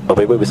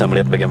 Bapak Ibu bisa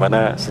melihat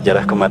bagaimana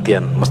sejarah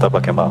kematian Mustafa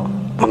Kemal.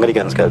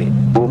 Mengerikan sekali.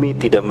 Bumi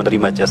tidak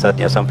menerima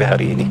jasadnya sampai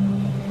hari ini.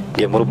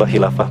 Dia merubah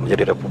khilafah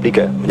menjadi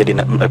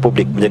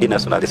republik, menjadi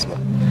nasionalisme.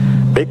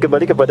 Baik,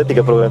 kembali kepada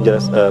 3 program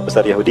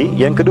besar Yahudi.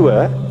 Yang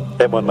kedua,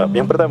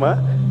 yang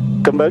pertama,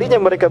 kembalinya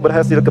mereka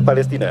berhasil ke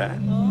Palestina,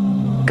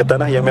 ke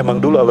tanah yang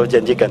memang dulu Allah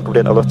janjikan,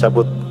 kemudian Allah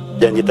cabut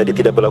janji tadi,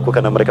 tidak berlaku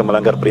karena mereka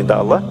melanggar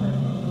perintah Allah,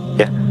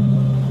 ya,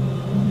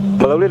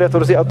 melalui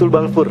resolusi Abdul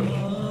Balfour,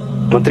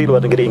 Menteri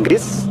Luar Negeri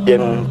Inggris,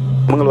 yang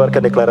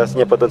mengeluarkan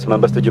deklarasinya pada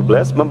tahun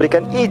 1917,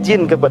 memberikan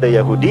izin kepada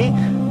Yahudi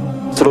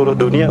seluruh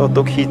dunia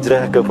untuk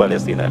hijrah ke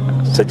Palestina.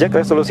 Sejak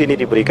resolusi ini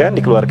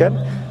dikeluarkan,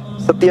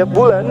 setiap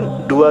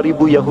bulan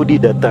 2000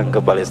 Yahudi datang ke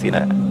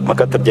Palestina.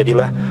 Maka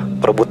terjadilah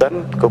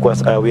perebutan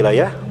kekuasaan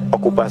wilayah,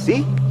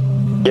 okupasi,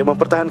 yang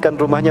mempertahankan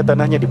rumahnya,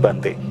 tanahnya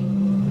dibantai.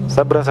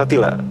 Sabra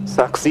Satila,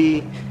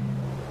 saksi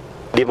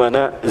di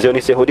mana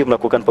Zionis Yahudi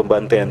melakukan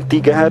pembantaian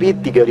 3 hari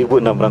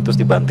 3.600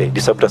 dibantai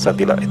di Sabra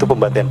Satila. Itu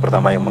pembantaian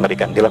pertama yang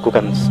mengerikan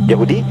dilakukan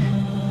Yahudi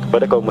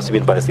kepada kaum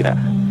muslimin Palestina.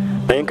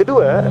 Nah, yang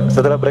kedua,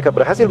 setelah mereka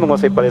berhasil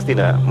menguasai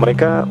Palestina,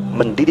 mereka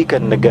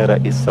mendirikan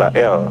negara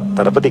Israel,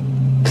 tanda petik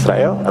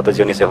Israel atau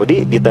Zionis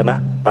Yahudi di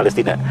tanah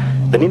Palestina.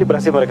 Dan ini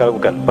berhasil mereka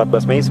lakukan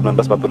 14 Mei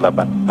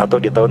 1948 atau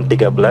di tahun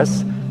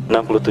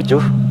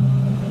 1367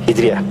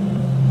 Hijriah.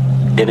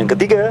 Dan yang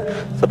ketiga,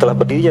 setelah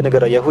berdirinya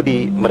negara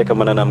Yahudi, mereka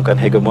menanamkan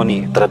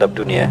hegemoni terhadap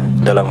dunia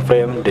dalam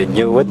frame the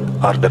New World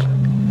Order.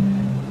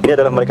 Ini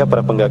adalah mereka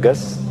para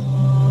penggagas,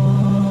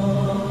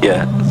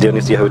 ya,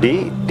 Zionis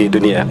Yahudi di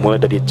dunia, mulai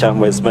dari Chaim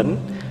Weizmann,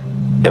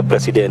 ya,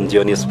 presiden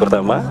Zionis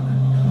pertama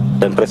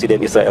dan presiden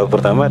Israel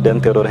pertama,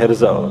 dan Theodor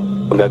Herzl,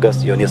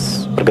 penggagas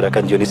Zionis,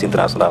 pergerakan Zionis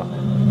internasional,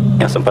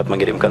 yang sempat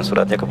mengirimkan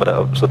suratnya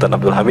kepada Sultan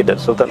Abdul Hamid dan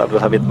Sultan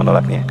Abdul Hamid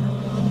menolaknya.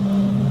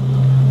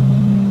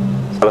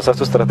 Salah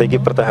satu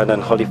strategi pertahanan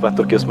Khalifah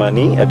Turki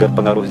Utsmani agar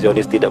pengaruh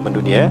Zionis tidak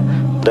mendunia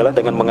adalah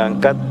dengan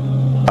mengangkat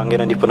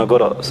Pangeran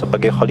Diponegoro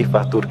sebagai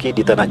Khalifah Turki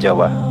di tanah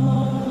Jawa.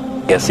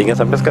 Ya, sehingga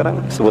sampai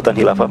sekarang sebutan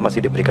khilafah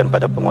masih diberikan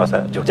pada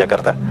penguasa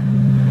Yogyakarta.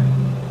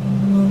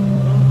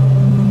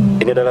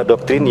 Ini adalah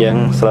doktrin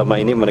yang selama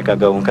ini mereka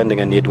gaungkan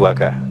dengan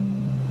Y2K.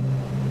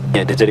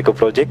 Ya, The Jericho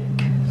Project,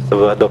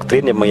 sebuah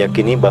doktrin yang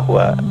meyakini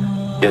bahwa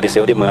Zionis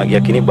Yahudi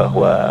meyakini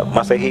bahwa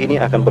Masehi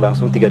ini akan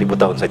berlangsung 3000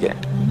 tahun saja.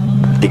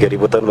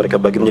 3000 tahun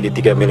mereka bagi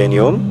menjadi 3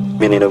 milenium.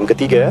 Milenium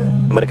ketiga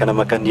mereka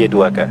namakan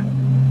Y2K.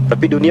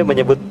 Tapi dunia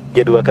menyebut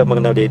Y2K,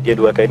 mengenal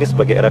Y2K ini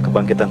sebagai era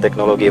kebangkitan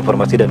teknologi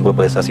informasi dan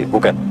globalisasi.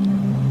 Bukan.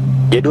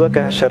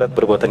 Y2K syarat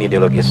perbuatan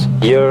ideologis,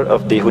 Year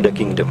of the Yehuda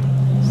Kingdom.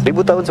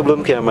 1000 tahun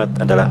sebelum kiamat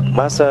adalah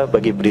masa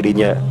bagi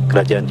berdirinya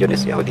kerajaan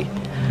Zionis Yahudi.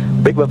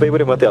 Baik Bapak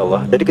Ibu dirahmati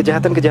Allah, dari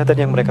kejahatan-kejahatan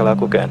yang mereka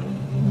lakukan,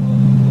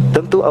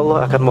 tentu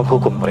Allah akan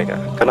menghukum mereka,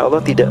 karena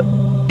Allah tidak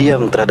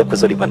diam terhadap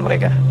kezaliman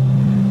mereka.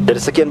 Dari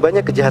sekian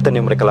banyak kejahatan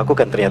yang mereka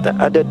lakukan, ternyata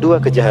ada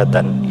 2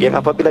 kejahatan yang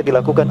apabila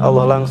dilakukan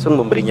Allah langsung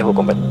memberinya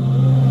hukuman.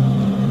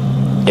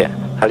 Ya,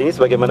 hal ini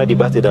sebagaimana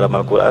dibahas di dalam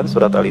Al-Quran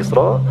surat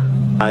Al-Isra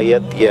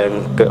ayat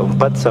yang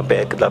ke-4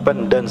 sampai ayat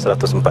ke-8 dan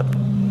 104.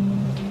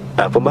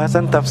 Nah,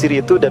 pembahasan tafsir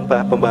itu dan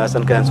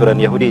pembahasan kehancuran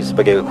Yahudi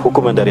sebagai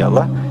hukuman dari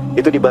Allah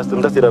itu dibahas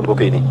tuntas di dalam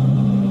buku ini.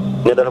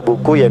 Ini adalah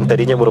buku yang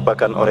tadinya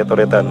merupakan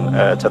oret-oretan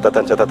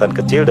catatan-catatan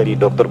kecil dari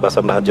Dr.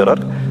 Basam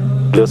Nahajarar.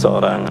 Beliau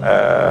seorang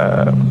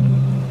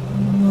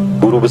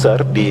guru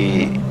besar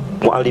di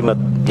Mu'alimat,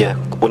 ya,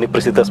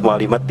 Universitas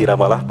Mu'alimat di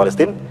Ramallah,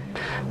 Palestina.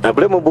 Nah,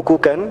 beliau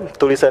membukukan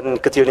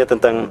tulisan kecilnya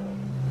tentang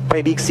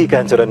prediksi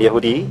kehancuran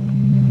Yahudi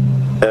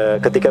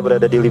ketika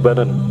berada di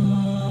Lebanon.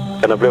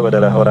 Karena beliau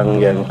adalah orang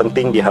yang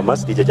penting di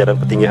Hamas, di jajaran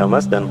petinggi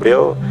Hamas, dan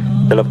beliau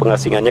dalam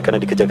pengasingannya karena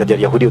dikejar-kejar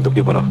Yahudi untuk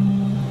dibunuh.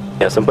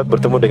 Ya, sempat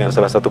bertemu dengan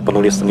salah satu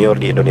penulis senior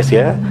di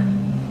Indonesia,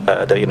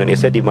 dari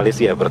Indonesia di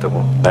Malaysia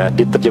bertemu. Nah,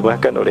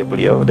 diterjemahkan oleh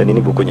beliau dan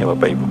ini bukunya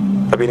Bapak Ibu.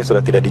 Tapi ini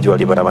sudah tidak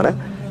dijual di mana-mana.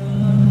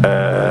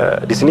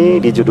 Di sini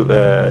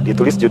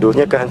ditulis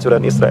judulnya Kehancuran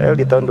Israel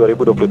di tahun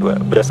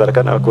 2022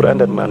 berdasarkan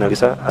Al-Quran dan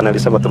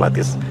analisa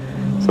matematis.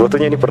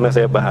 Sebetulnya ini pernah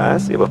saya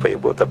bahas ya Bapak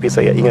Ibu, tapi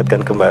saya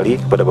ingatkan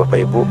kembali kepada Bapak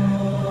Ibu.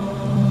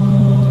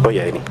 Oh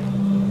ya, ini.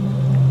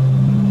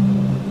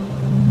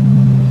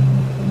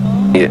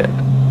 Ya.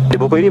 Di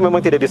buku ini memang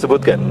tidak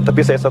disebutkan,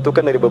 tapi saya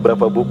satukan dari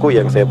beberapa buku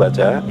yang saya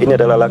baca. Ini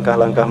adalah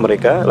langkah-langkah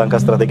mereka,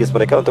 langkah strategis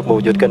mereka untuk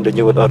mewujudkan the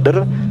New World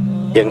Order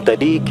yang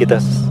tadi kita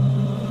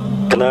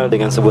kenal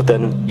dengan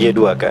sebutan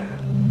Y2K.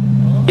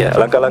 Ya,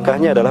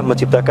 langkah-langkahnya adalah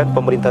menciptakan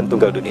pemerintahan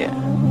tunggal dunia.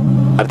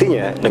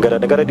 Artinya,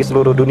 negara-negara di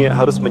seluruh dunia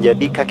harus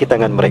menjadi kaki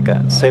tangan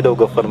mereka, shadow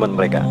government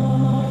mereka.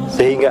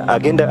 Sehingga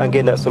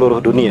agenda-agenda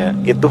seluruh dunia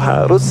itu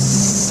harus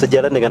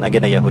sejalan dengan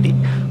agenda Yahudi.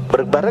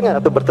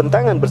 Berbarengan atau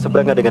bertentangan,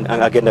 berseberangan dengan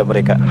agenda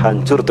mereka,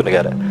 hancur tuh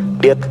negara.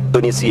 Lihat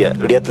Tunisia,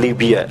 lihat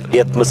Libya,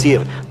 lihat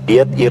Mesir,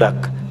 lihat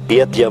Irak,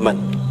 lihat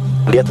Yaman,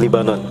 lihat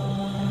Lebanon.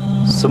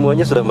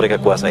 Semuanya sudah mereka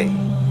kuasai.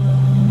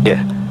 Ya.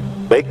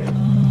 Baik,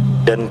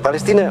 dan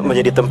Palestina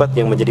menjadi tempat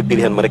yang menjadi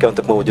pilihan mereka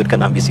untuk mewujudkan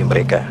ambisi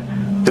mereka.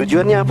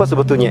 Tujuannya apa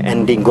sebetulnya?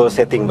 Ending goal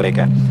setting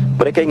mereka.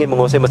 Mereka ingin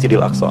menguasai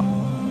Masjidil Aqsa.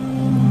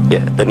 Ya,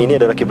 dan ini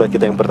adalah kiblat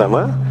kita yang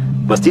pertama.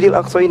 Masjidil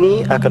Aqsa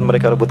ini akan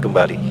mereka rebut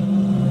kembali.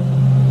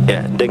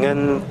 Ya,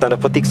 dengan tanda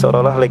petik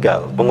seolah-olah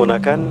legal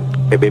menggunakan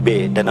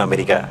PBB dan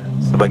Amerika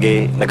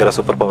sebagai negara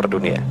superpower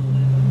dunia.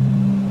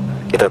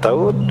 Kita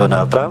tahu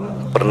Donald Trump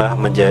pernah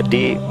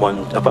menjadi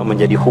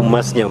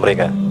humasnya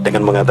mereka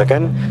dengan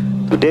mengatakan,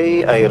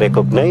 "Today I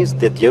recognize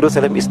that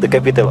Jerusalem is the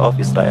capital of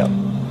Israel."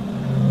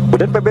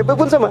 Kemudian PBB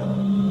pun sama.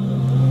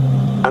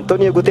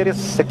 Antonio Guterres,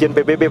 sekjen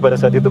PBB pada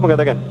saat itu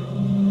mengatakan,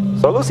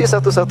 solusi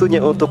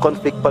satu-satunya untuk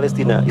konflik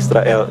Palestina,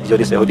 Israel,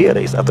 Zionis Yahudi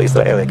atau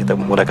Israel yang kita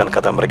menggunakan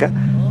kata mereka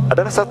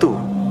adalah satu,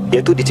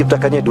 yaitu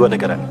diciptakannya dua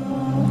negara.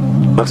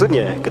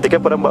 Maksudnya, ketika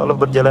para hamba Allah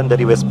berjalan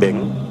dari West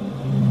Bank,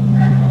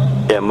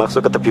 ya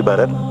masuk ke tepi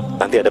barat,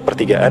 nanti ada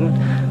pertigaan,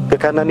 ke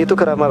kanan itu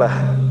ke Ramallah.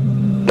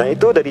 Nah,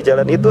 itu dari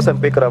jalan itu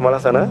sampai ke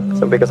Ramallah sana,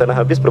 sampai ke sana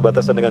habis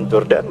perbatasan dengan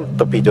Jordan,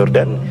 tepi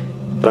Jordan,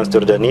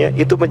 Transjordania,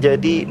 itu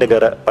menjadi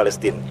negara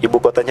Palestina.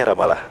 Ibu kotanya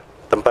Ramallah,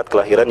 tempat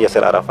kelahiran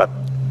Yasser Arafat.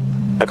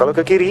 Nah, kalau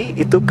ke kiri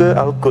itu ke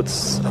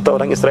Al-Quds, atau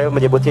orang Israel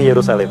menyebutnya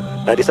Yerusalem.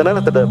 Nah, di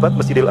sanalah terdapat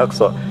Masjidil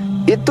Aqsa.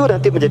 Itu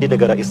nanti menjadi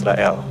negara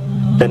Israel.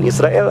 Dan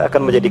Israel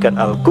akan menjadikan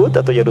Al-Quds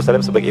atau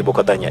Yerusalem sebagai ibu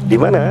kotanya. Di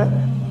mana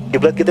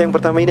kiblat kita yang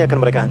pertama ini akan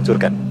mereka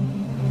hancurkan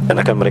dan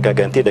akan mereka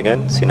ganti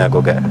dengan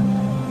sinagoga,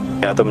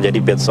 ya, atau menjadi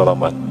Bait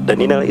Solomon.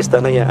 Dan inilah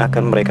istana yang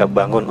akan mereka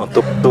bangun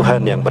untuk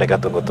Tuhan yang mereka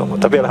tunggu-tunggu.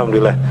 Tapi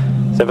alhamdulillah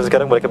sampai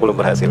sekarang mereka belum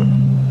berhasil.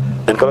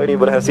 Dan kalau ini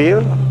berhasil,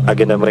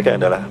 agenda mereka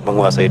adalah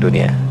menguasai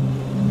dunia.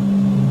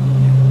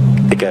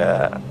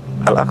 Ketika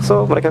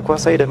Al-Aqsa mereka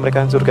kuasai dan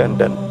mereka hancurkan,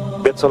 dan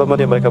Bait Solomon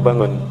yang mereka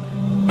bangun,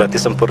 berarti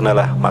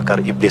sempurnalah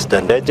makar iblis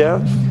dan dajjal.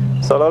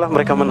 Seolah-olah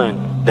mereka menang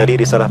dari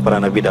risalah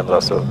para nabi dan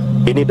rasul.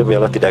 Ini demi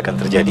Allah tidak akan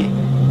terjadi.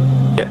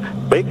 Ya,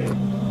 baik.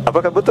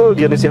 Apakah betul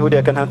Zionis Yahudi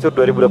akan hancur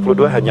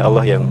 2022? Hanya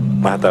Allah yang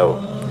Maha tahu.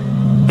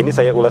 Ini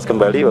saya ulas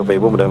kembali Bapak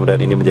Ibu,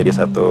 mudah-mudahan ini menjadi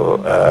satu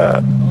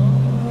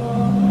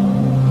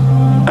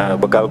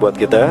bekal buat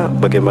kita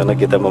bagaimana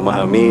kita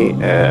memahami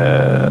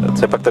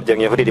sepak terjang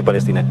Yahudi di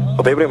Palestina.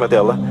 Bapak Ibu rahmati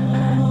Allah,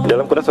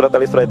 dalam Quran surat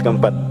Al-Isra ayat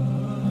keempat,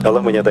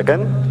 Allah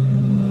menyatakan,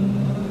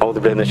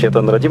 A'udzubillahi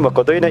minasyaitonirrajim, wa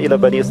qadaina ila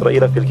bani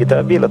Israila fil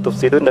kitabi la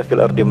tufsiduna fil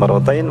ardi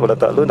marratain wa la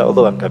ta'luna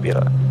 'uluwan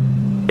kabira.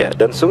 Ya,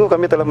 dan sungguh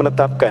kami telah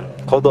menetapkan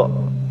qada.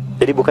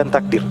 Jadi bukan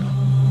takdir.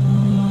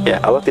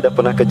 Ya, Allah tidak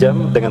pernah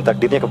kejam dengan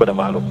takdirnya kepada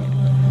makhluk.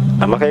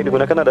 Nah, maka yang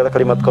digunakan adalah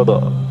kalimat qada.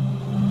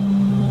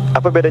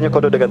 Apa bedanya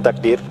qada dengan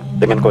takdir,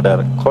 dengan qadar?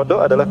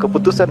 Qada adalah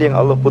keputusan yang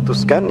Allah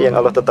putuskan, yang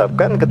Allah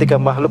tetapkan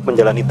ketika makhluk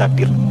menjalani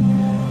takdir.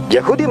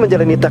 Yahudi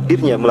menjalani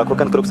takdirnya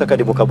melakukan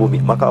kerusakan di muka bumi,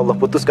 maka Allah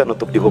putuskan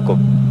untuk dihukum.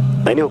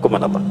 Nah, ini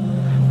hukuman Allah.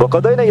 Wa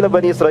qadaina ila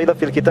bani Israila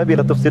fil kitabi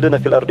la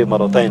tufsiduna fil ardi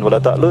marratain wa la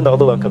ta'luna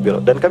 'uluwan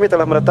kabira. Dan kami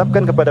telah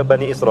menetapkan kepada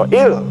Bani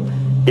Israel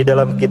di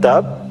dalam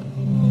kitab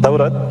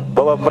Taurat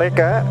bahwa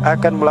mereka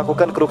akan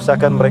melakukan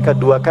kerusakan mereka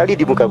 2 kali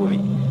di muka bumi.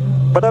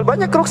 Padahal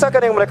banyak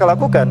kerusakan yang mereka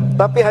lakukan,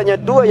 tapi hanya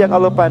 2 yang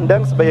Allah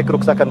pandang sebagai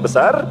kerusakan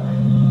besar,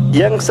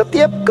 yang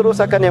setiap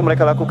kerusakan yang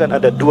mereka lakukan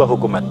ada 2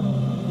 hukuman.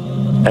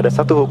 Ada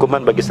 1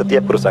 hukuman bagi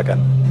setiap kerusakan.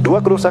 2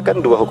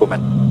 kerusakan, 2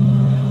 hukuman.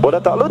 Wala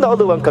ta'luna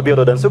 'uluwan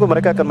kabira, dan sungguh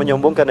mereka akan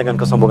menyombongkan dengan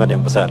kesombongan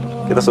yang besar.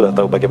 Kita sudah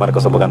tahu bagaimana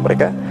kesombongan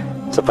mereka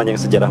sepanjang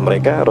sejarah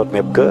mereka,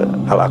 roadmap ke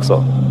Al-Aqsa,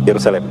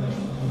 Yerusalem.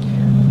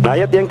 Nah,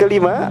 ayat yang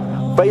kelima,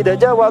 fa idza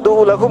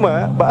jawadu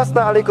lahuma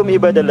ba'asna 'alaikum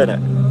ibadan lana.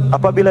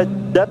 Apabila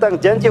datang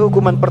janji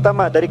hukuman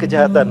pertama dari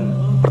kejahatan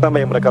pertama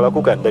yang mereka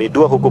lakukan, dari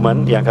dua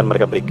hukuman yang akan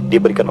mereka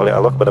diberikan oleh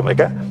Allah kepada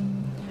mereka,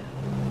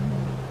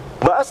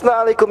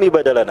 ba'asna 'alaikum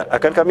ibadan lana,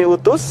 akan kami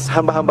utus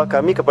hamba-hamba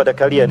kami kepada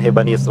kalian, hai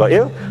Bani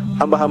Israel,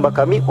 hamba-hamba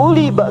kami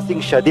uli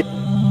ba'sing syadid,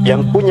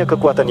 yang punya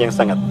kekuatan yang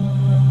sangat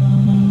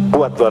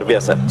kuat, luar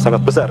biasa,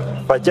 sangat besar.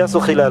 Fajasu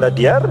khilala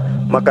diyar,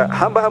 maka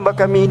hamba-hamba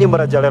kami ini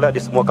merajalela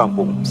di semua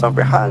kampung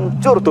sampai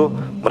hancur tuh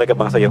mereka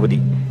bangsa Yahudi.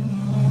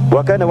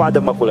 Wa kana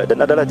wa'dan maf'ula, dan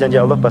adalah janji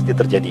Allah pasti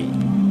terjadi.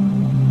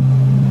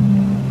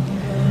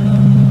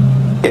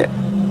 Ya.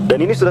 Dan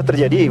ini sudah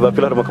terjadi, wa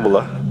fil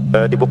rahmakumullah.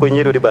 Di buku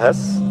ini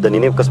dibahas, dan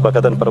ini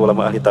kesepakatan para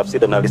ulama ahli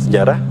tafsir dan ahli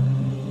sejarah,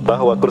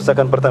 bahwa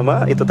kerusakan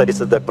pertama itu tadi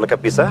sejak mereka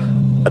pisah,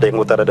 ada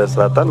yang utara dan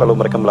selatan,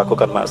 lalu mereka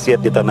melakukan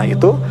maksiat di tanah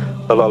itu,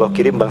 lalu Allah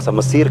kirim bangsa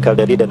Mesir,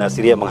 Kaldari, dan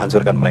Assyria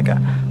menghancurkan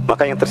mereka.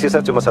 Maka yang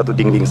tersisa cuma satu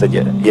dinding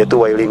saja, yaitu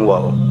Wailing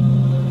Wall.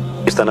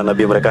 Istana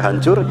Nabi mereka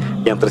hancur,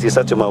 yang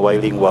tersisa cuma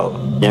Wailing Wall,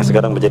 yang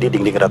sekarang menjadi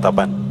dinding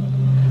ratapan.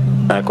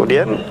 Nah,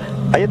 kemudian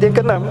ayat yang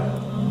ke-6,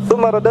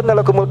 tsumma radadna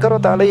lakumul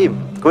karrata 'alaihim,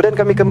 kemudian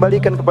kami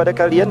kembalikan kepada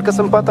kalian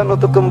kesempatan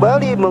untuk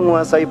kembali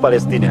menguasai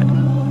Palestina.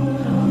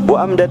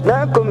 Wa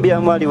amdadnakum bi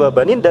amwali wa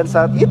banin, dan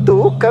saat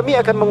itu kami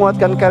akan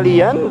menguatkan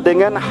kalian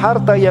dengan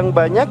harta yang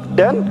banyak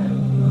dan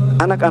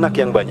anak-anak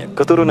yang banyak,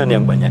 keturunan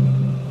yang banyak.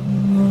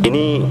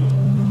 Ini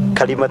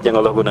kalimat yang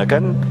Allah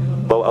gunakan,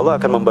 bahwa Allah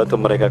akan membantu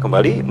mereka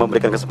kembali,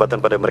 memberikan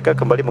kesempatan pada mereka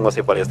kembali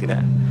menguasai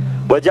Palestina.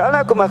 Wa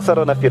ja'alnakum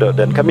aktsara nafira,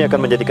 dan kami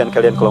akan menjadikan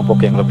kalian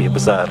kelompok yang lebih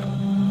besar.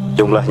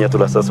 Jumlahnya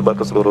telah tersebar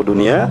ke seluruh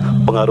dunia,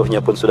 pengaruhnya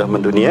pun sudah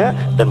mendunia,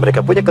 dan mereka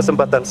punya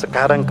kesempatan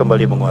sekarang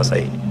kembali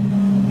menguasai.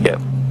 Ya,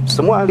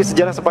 semua ahli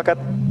sejarah sepakat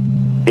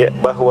ya,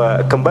 bahwa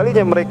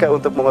kembalinya mereka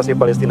untuk menguasai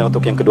Palestina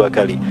untuk yang kedua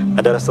kali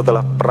adalah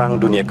setelah Perang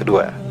Dunia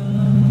Kedua.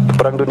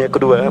 Perang Dunia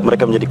Kedua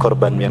mereka menjadi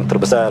korban yang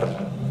terbesar,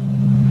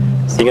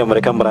 sehingga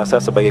mereka merasa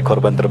sebagai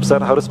korban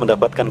terbesar harus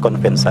mendapatkan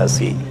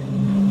kompensasi.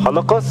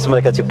 Holocaust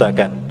mereka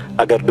ciptakan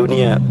agar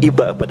dunia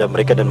iba pada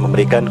mereka dan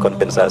memberikan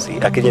kompensasi.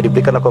 Akhirnya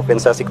diberikanlah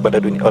kompensasi kepada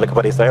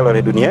Israel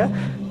oleh dunia.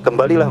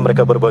 Kembalilah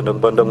mereka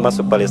berbondong-bondong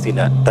masuk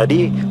Palestina.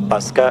 Tadi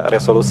pasca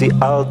resolusi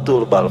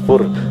Al-Tul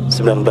Balfour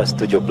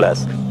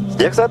 1917.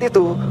 Sejak saat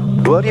itu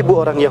 2000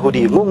 orang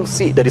Yahudi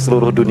mengungsi dari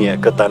seluruh dunia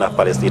ke tanah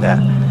Palestina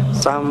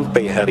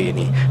sampai hari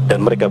ini, dan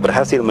mereka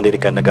berhasil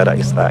mendirikan negara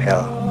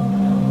Israel.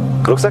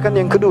 Kerusakan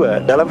yang kedua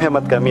dalam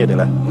hemat kami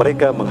adalah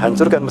mereka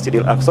menghancurkan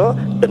Masjidil Aqsa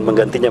dan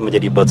menggantinya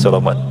menjadi Bait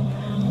Solomon.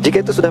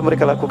 Jika itu sudah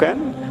mereka lakukan,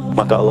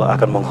 maka Allah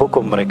akan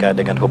menghukum mereka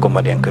dengan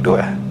hukuman yang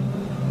kedua.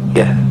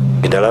 Ya,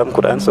 di dalam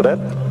Quran surat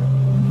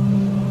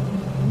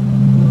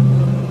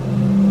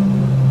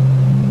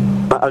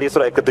Ali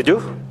surah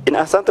ke-7, in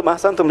ahsantum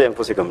ahsantum li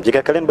anfusikum,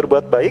 jika kalian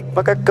berbuat baik,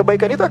 maka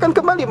kebaikan itu akan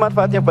kembali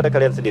manfaatnya pada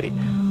kalian sendiri.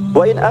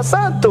 Wa in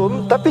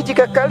asatum, tapi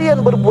jika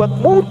kalian berbuat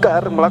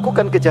mungkar,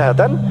 melakukan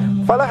kejahatan,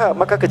 falaha,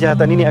 maka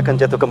kejahatan ini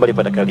akan jatuh kembali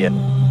pada kalian.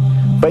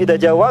 Fa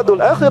idza jawadul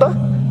akhirah,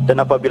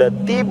 dan apabila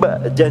tiba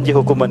janji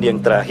hukuman yang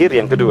terakhir,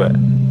 yang kedua,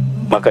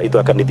 maka itu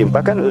akan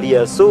ditimpakan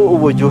liyasu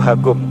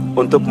wujuhakum,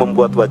 untuk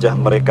membuat wajah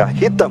mereka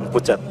hitam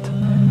pucat.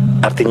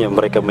 Artinya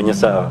mereka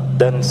menyesal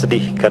dan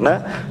sedih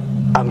karena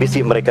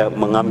ambisi mereka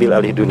mengambil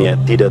alih dunia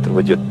tidak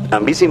terwujud.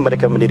 Ambisi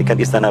mereka mendirikan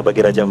istana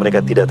bagi raja mereka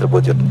tidak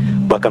terwujud.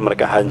 Bahkan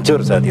mereka hancur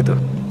saat itu.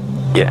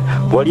 Ya,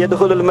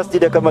 waliyadkhulul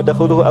masjid kama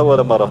dakhuluhu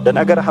awwal marrah, dan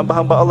agar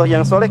hamba-hamba Allah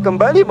yang soleh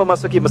kembali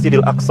memasuki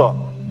Masjidil Aqsa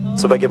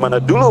sebagaimana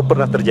dulu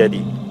pernah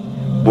terjadi.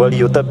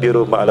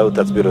 Waliyutabbiru ma'alau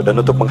tasbiru,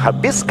 dan untuk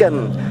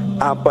menghabiskan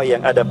apa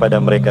yang ada pada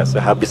mereka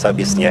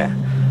sehabis-habisnya.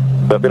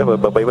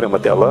 Bapak Ibu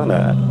rahmati Allah,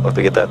 nah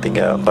waktu kita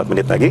tinggal 4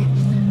 menit lagi.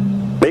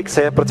 Baik,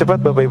 saya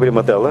percepat Bapak Ibu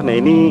rahmati Allah. Nah,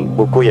 ini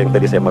buku yang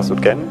tadi saya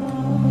maksudkan,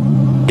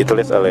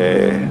 ditulis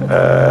oleh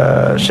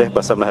Syekh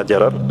Basam Nahad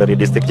Jaror dari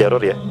distrik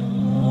Jaror ya.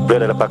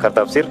 Beliau adalah pakar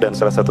tafsir dan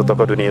salah satu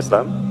tokoh dunia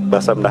Islam.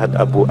 Basam Nahad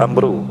Abu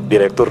Amru,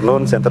 Direktur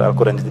Nun Center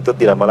Al-Quran Institute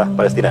di Ramallah,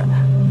 Palestina.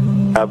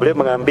 Beliau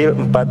mengambil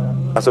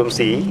 4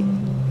 asumsi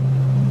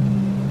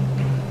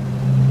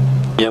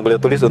yang beliau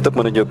tulis untuk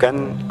menunjukkan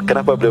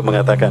kenapa beliau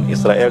mengatakan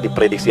Israel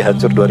diprediksi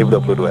hancur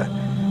 2022.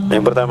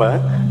 Yang pertama,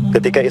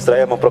 ketika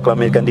Israel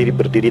memproklamirkan diri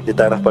berdiri di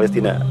tanah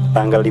Palestina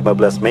tanggal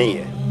 15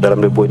 Mei ya.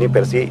 Dalam buku ini,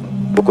 versi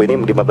buku ini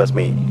 15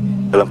 Mei.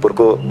 Dalam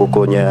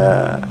bukunya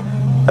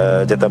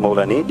Jata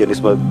Maulani,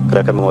 Jurnalisme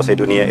Gerakan Menguasai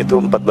Dunia, itu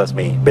 14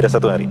 Mei, beda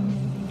 1 hari.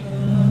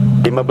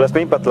 15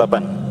 Mei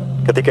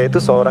 48. Ketika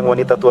itu seorang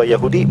wanita tua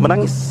Yahudi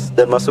menangis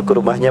dan masuk ke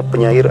rumahnya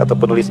penyair atau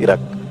penulis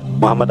Irak,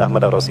 Muhammad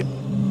Ahmad Ar-Rasyid.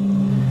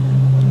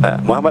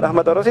 Muhammad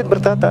Ahmad Ar-Rasyid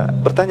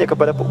bertanya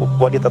kepada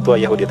wanita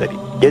tua Yahudi tadi,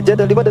 "Ya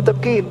jada lima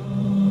tabkin?"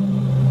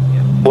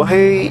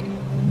 Wahai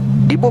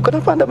ibu,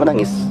 kenapa anda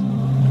menangis?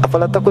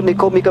 Afala takun li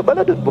qaumika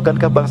baladun,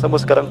 bukankah bangsamu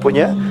sekarang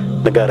punya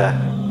negara?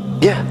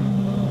 Ya,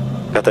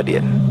 kata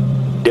dia.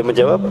 Dia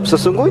menjawab,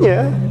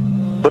 sesungguhnya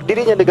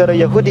berdirinya negara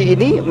Yahudi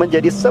ini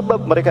menjadi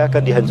sebab mereka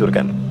akan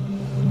dihancurkan.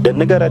 dan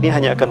negara ini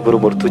hanya akan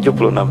berumur 76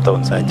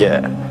 tahun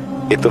saja.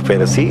 Itu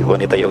versi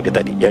wanita Yahudi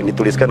tadi yang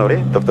dituliskan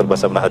oleh Dr.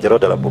 Bassam Nahajaro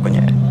dalam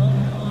bukunya.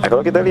 Nah,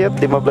 kalau kita lihat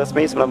 15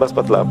 Mei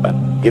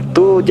 1948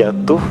 itu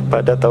jatuh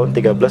pada tahun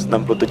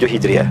 1367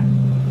 Hijriah.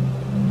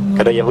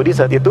 Karena Yahudi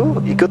saat itu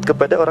ikut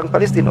kepada orang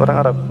Palestina, orang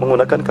Arab,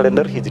 menggunakan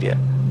kalender Hijriah.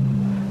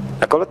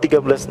 Nah, kalau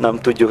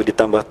 1367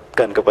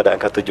 ditambahkan kepada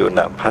angka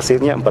 76,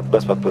 hasilnya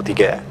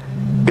 1443.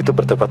 Itu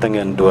bertepatan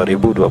dengan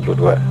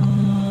 2022.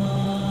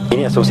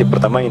 Ini asumsi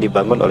pertama yang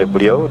dibangun oleh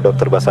beliau,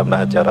 Dr. Bassam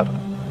Nahajaro.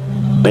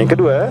 Nah, yang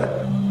kedua,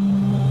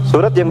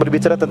 surat yang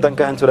berbicara tentang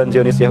kehancuran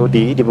Zionis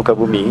Yahudi di muka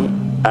bumi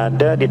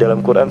ada di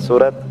dalam Quran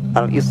surat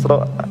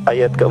Al-Isra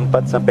ayat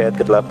ke-4 sampai ayat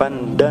ke-8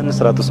 dan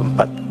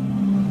 104.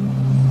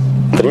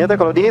 Ternyata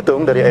kalau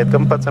dihitung dari ayat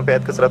ke-4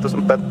 sampai ayat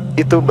ke-104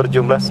 itu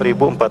berjumlah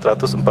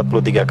 1443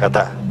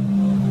 kata.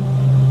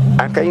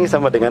 Angka ini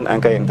sama dengan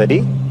angka yang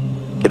tadi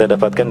kita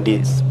dapatkan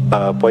di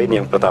poin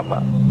yang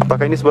pertama.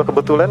 Apakah ini sebuah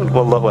kebetulan?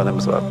 Wallahu a'lam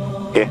bishawab.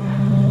 Oke.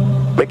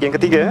 Baik, yang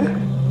ketiga,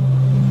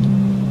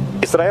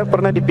 Israel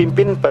pernah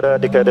dipimpin pada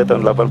dekade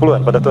tahun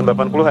 80-an, pada tahun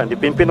 80-an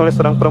dipimpin oleh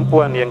seorang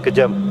perempuan yang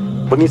kejam,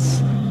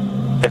 bengis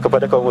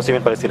kepada kaum muslimin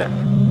Palestina.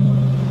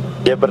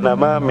 Dia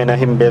bernama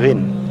Menahem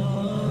Begin.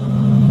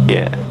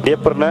 Ya, dia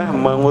pernah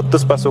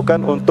mengutus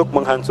pasukan untuk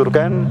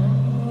menghancurkan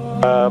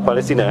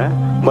Palestina,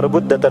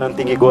 merebut dataran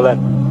tinggi Golan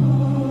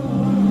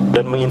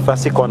dan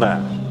menginvasi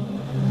Kona.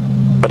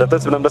 Pada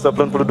tahun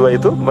 1982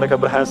 itu mereka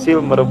berhasil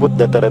merebut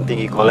dataran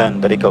tinggi Golan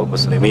dari kaum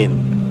muslimin.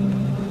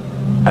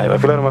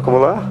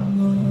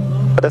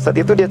 Pada saat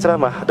itu dia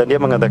ceramah dan dia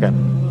mengatakan,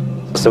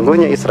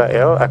 sesungguhnya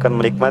Israel akan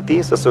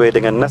menikmati sesuai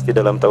dengan nas di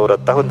dalam Taurat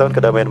tahun-tahun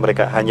kedamaian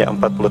mereka hanya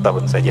 40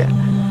 tahun saja.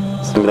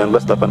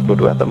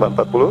 1982 tambah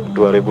 40,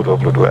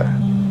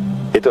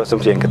 2022. Itu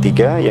asumsi yang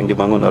ketiga yang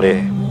dibangun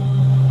oleh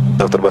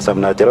Dr. Bassam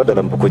Nahajaro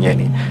dalam bukunya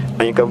ini.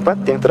 Nah, yang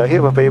keempat, yang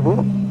terakhir Bapak Ibu,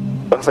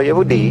 bangsa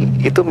Yahudi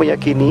itu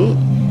meyakini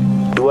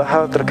dua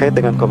hal terkait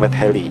dengan komet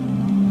Halley.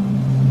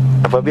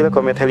 Apabila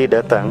komet Halley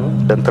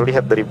datang dan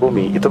terlihat dari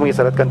bumi, itu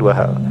mengisyaratkan dua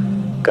hal: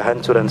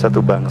 kehancuran satu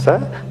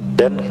bangsa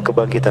dan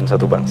kebangkitan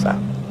satu bangsa.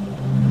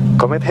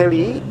 Komet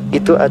Halley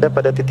itu ada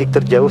pada titik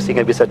terjauh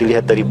sehingga bisa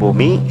dilihat dari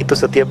bumi itu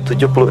setiap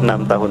 76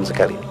 tahun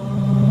sekali.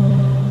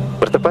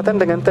 Bertepatan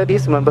dengan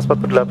tadi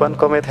 1948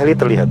 komet Halley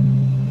terlihat.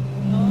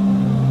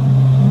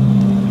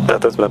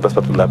 Tahun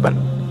 1948.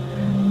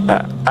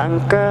 Nah,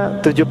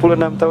 angka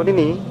 76 tahun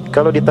ini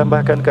kalau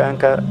ditambahkan ke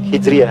angka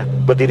Hijriah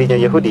berdirinya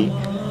Yahudi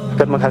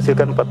akan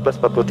menghasilkan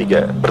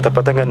 1443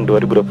 bertepatan dengan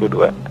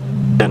 2022.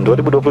 Dan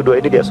 2022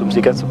 ini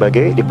diasumsikan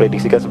sebagai,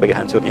 diprediksikan sebagai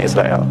hancurnya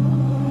Israel.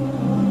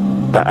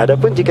 Nah,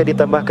 adapun jika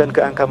ditambahkan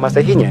ke angka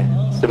Masehinya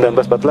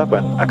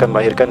 1948 akan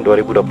melahirkan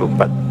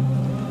 2024.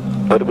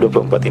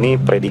 2024 ini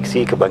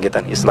prediksi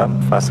kebangkitan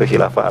Islam fase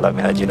khilafah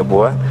alami haji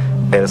nubuwah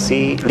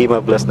versi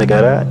 15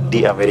 negara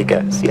di Amerika,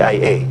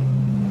 CIA.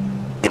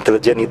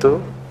 Intelijen itu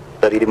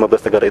dari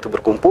 15 negara itu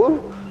berkumpul,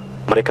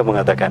 mereka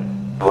mengatakan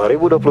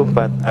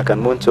 2024 akan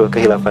muncul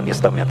kekhilafan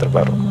Islam yang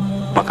terbaru.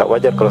 Maka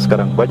wajar kalau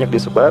sekarang banyak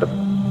disebar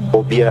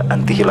fobia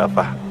anti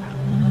khilafah.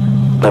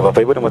 Nah,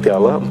 Bapak Ibu rahmati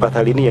Allah, empat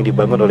hal ini yang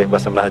dibangun oleh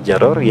Bassam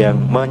Nahajaro yang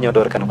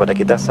menyodorkan kepada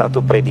kita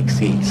satu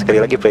prediksi. Sekali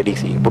lagi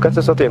prediksi, bukan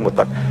sesuatu yang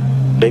mutlak.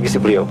 Prediksi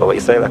beliau bahwa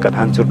Israel akan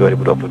hancur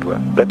 2022.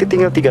 Berarti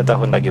tinggal 3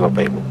 tahun lagi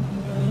Bapak Ibu.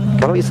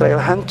 Kalau Israel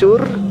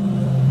hancur,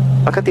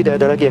 maka tidak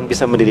ada lagi yang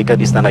bisa mendirikan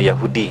istana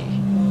Yahudi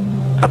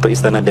atau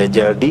istana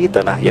Dajjal di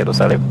tanah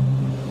Yerusalem.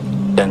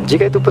 Dan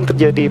jika itu pun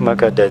terjadi,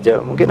 maka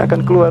Dajjal mungkin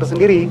akan keluar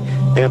sendiri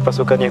dengan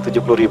pasukan yang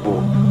 70.000.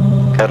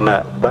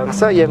 Karena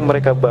bangsa yang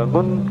mereka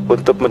bangun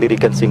untuk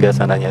mendirikan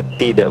singgasananya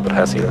tidak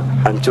berhasil,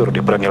 hancur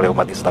diperangi oleh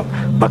umat Islam,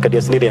 maka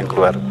dia sendiri yang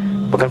keluar.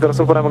 Bukankah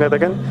Rasul pernah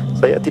mengatakan,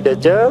 saya tidak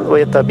Dajjal wa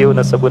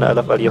yatabi'una sabuna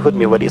alaf al-yahud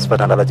min wadi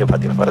isfahan ala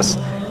jabhatil faras.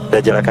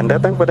 Dajjal akan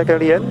datang pada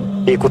kalian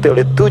diikuti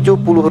oleh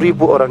 70.000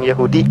 orang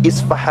Yahudi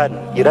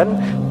Isfahan, Iran,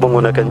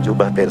 menggunakan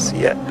jubah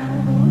Persia.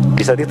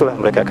 Di saat itulah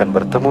mereka akan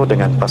bertemu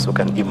dengan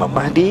pasukan Imam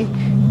Mahdi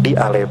di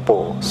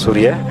Aleppo,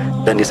 Suriah,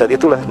 dan di saat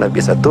itulah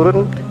Nabi bisa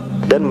turun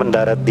dan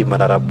mendarat di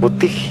Menara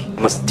Putih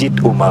Masjid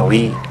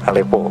Umawi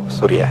Aleppo,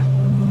 Suriah.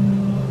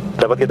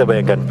 Dapat kita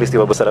bayangkan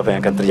peristiwa besar apa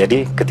yang akan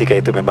terjadi ketika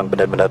itu memang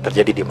benar-benar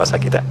terjadi di masa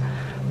kita.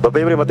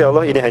 Bapak Ibu rahmati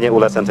Allah, ini hanya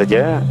ulasan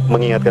saja,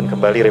 mengingatkan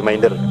kembali,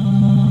 reminder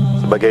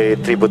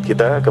sebagai tribut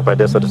kita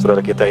kepada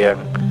saudara-saudara kita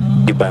yang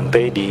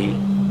dibantai di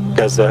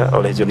Gaza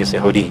oleh Zionis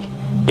Yahudi.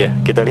 Ya,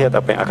 kita lihat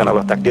apa yang akan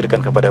Allah takdirkan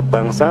kepada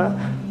bangsa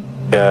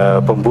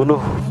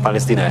pembunuh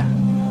Palestina.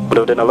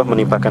 Mudah-mudahan Allah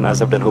menimpakan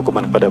azab dan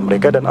hukuman kepada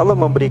mereka, dan Allah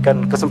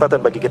memberikan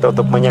kesempatan bagi kita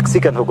untuk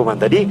menyaksikan hukuman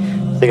tadi,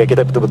 sehingga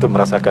kita betul-betul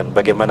merasakan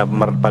bagaimana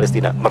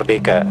Palestina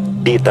merdeka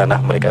di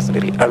tanah mereka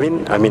sendiri.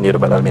 Amin, amin ya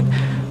rabbal alamin.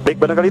 Baik,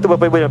 barangkali itu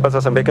Bapak Ibu yang dapat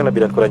saya sampaikan,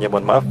 lebih dan kurangnya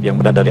mohon maaf.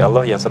 Yang benar dari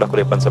Allah, yang salah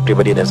kulipan saya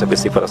pribadi dan saya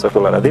istighfar,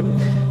 astagfirullahaladzim.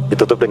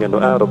 Ditutup dengan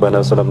doa,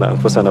 Rabbana salamna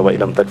anfusana wa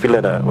ilam tagfir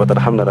lana wa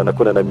tarhamna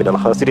lanakunanna minal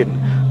khasirin.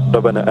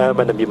 Rabbana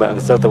amana bima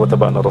anzalta wa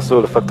taba'na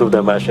rasul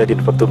faktubna ma'asyahidin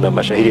faktubna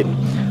ma'asyahidin.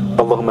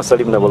 Allahumma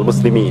salimna wal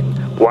muslimin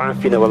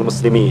wa'afina wal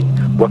muslimin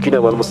wa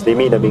qina wal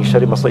muslimina min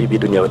syarri masaibi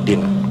dunya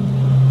waddin.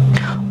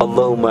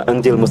 Allahumma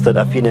anjil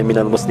mustad'afina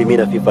minal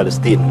muslimina fi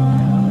Palestin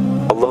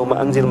اللهم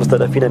أنزل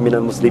مستضعفين من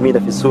المسلمين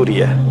في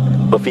سوريا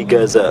وفي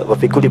غزة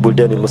وفي كل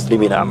بلدان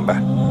المسلمين عامة.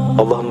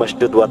 اللهم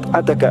اشدد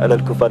وطأتك على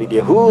الكفار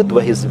اليهود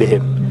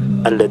وحزبهم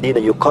الذين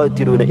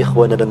يقاتلون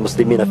إخواننا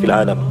المسلمين في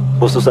العالم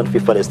خصوصا في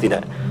فلسطين،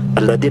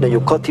 الذين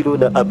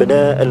يقاتلون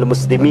أبناء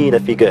المسلمين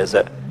في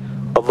غزة.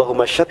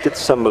 اللهم شتت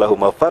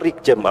شملهم وفرق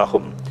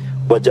جمعهم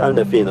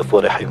واجعلنا في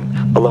نفورهم.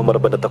 اللهم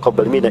ربنا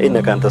تقبل منا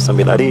إنك أنت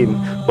السميع العليم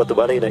وتب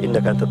علينا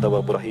إنك أنت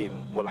التواب الرحيم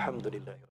والحمد لله.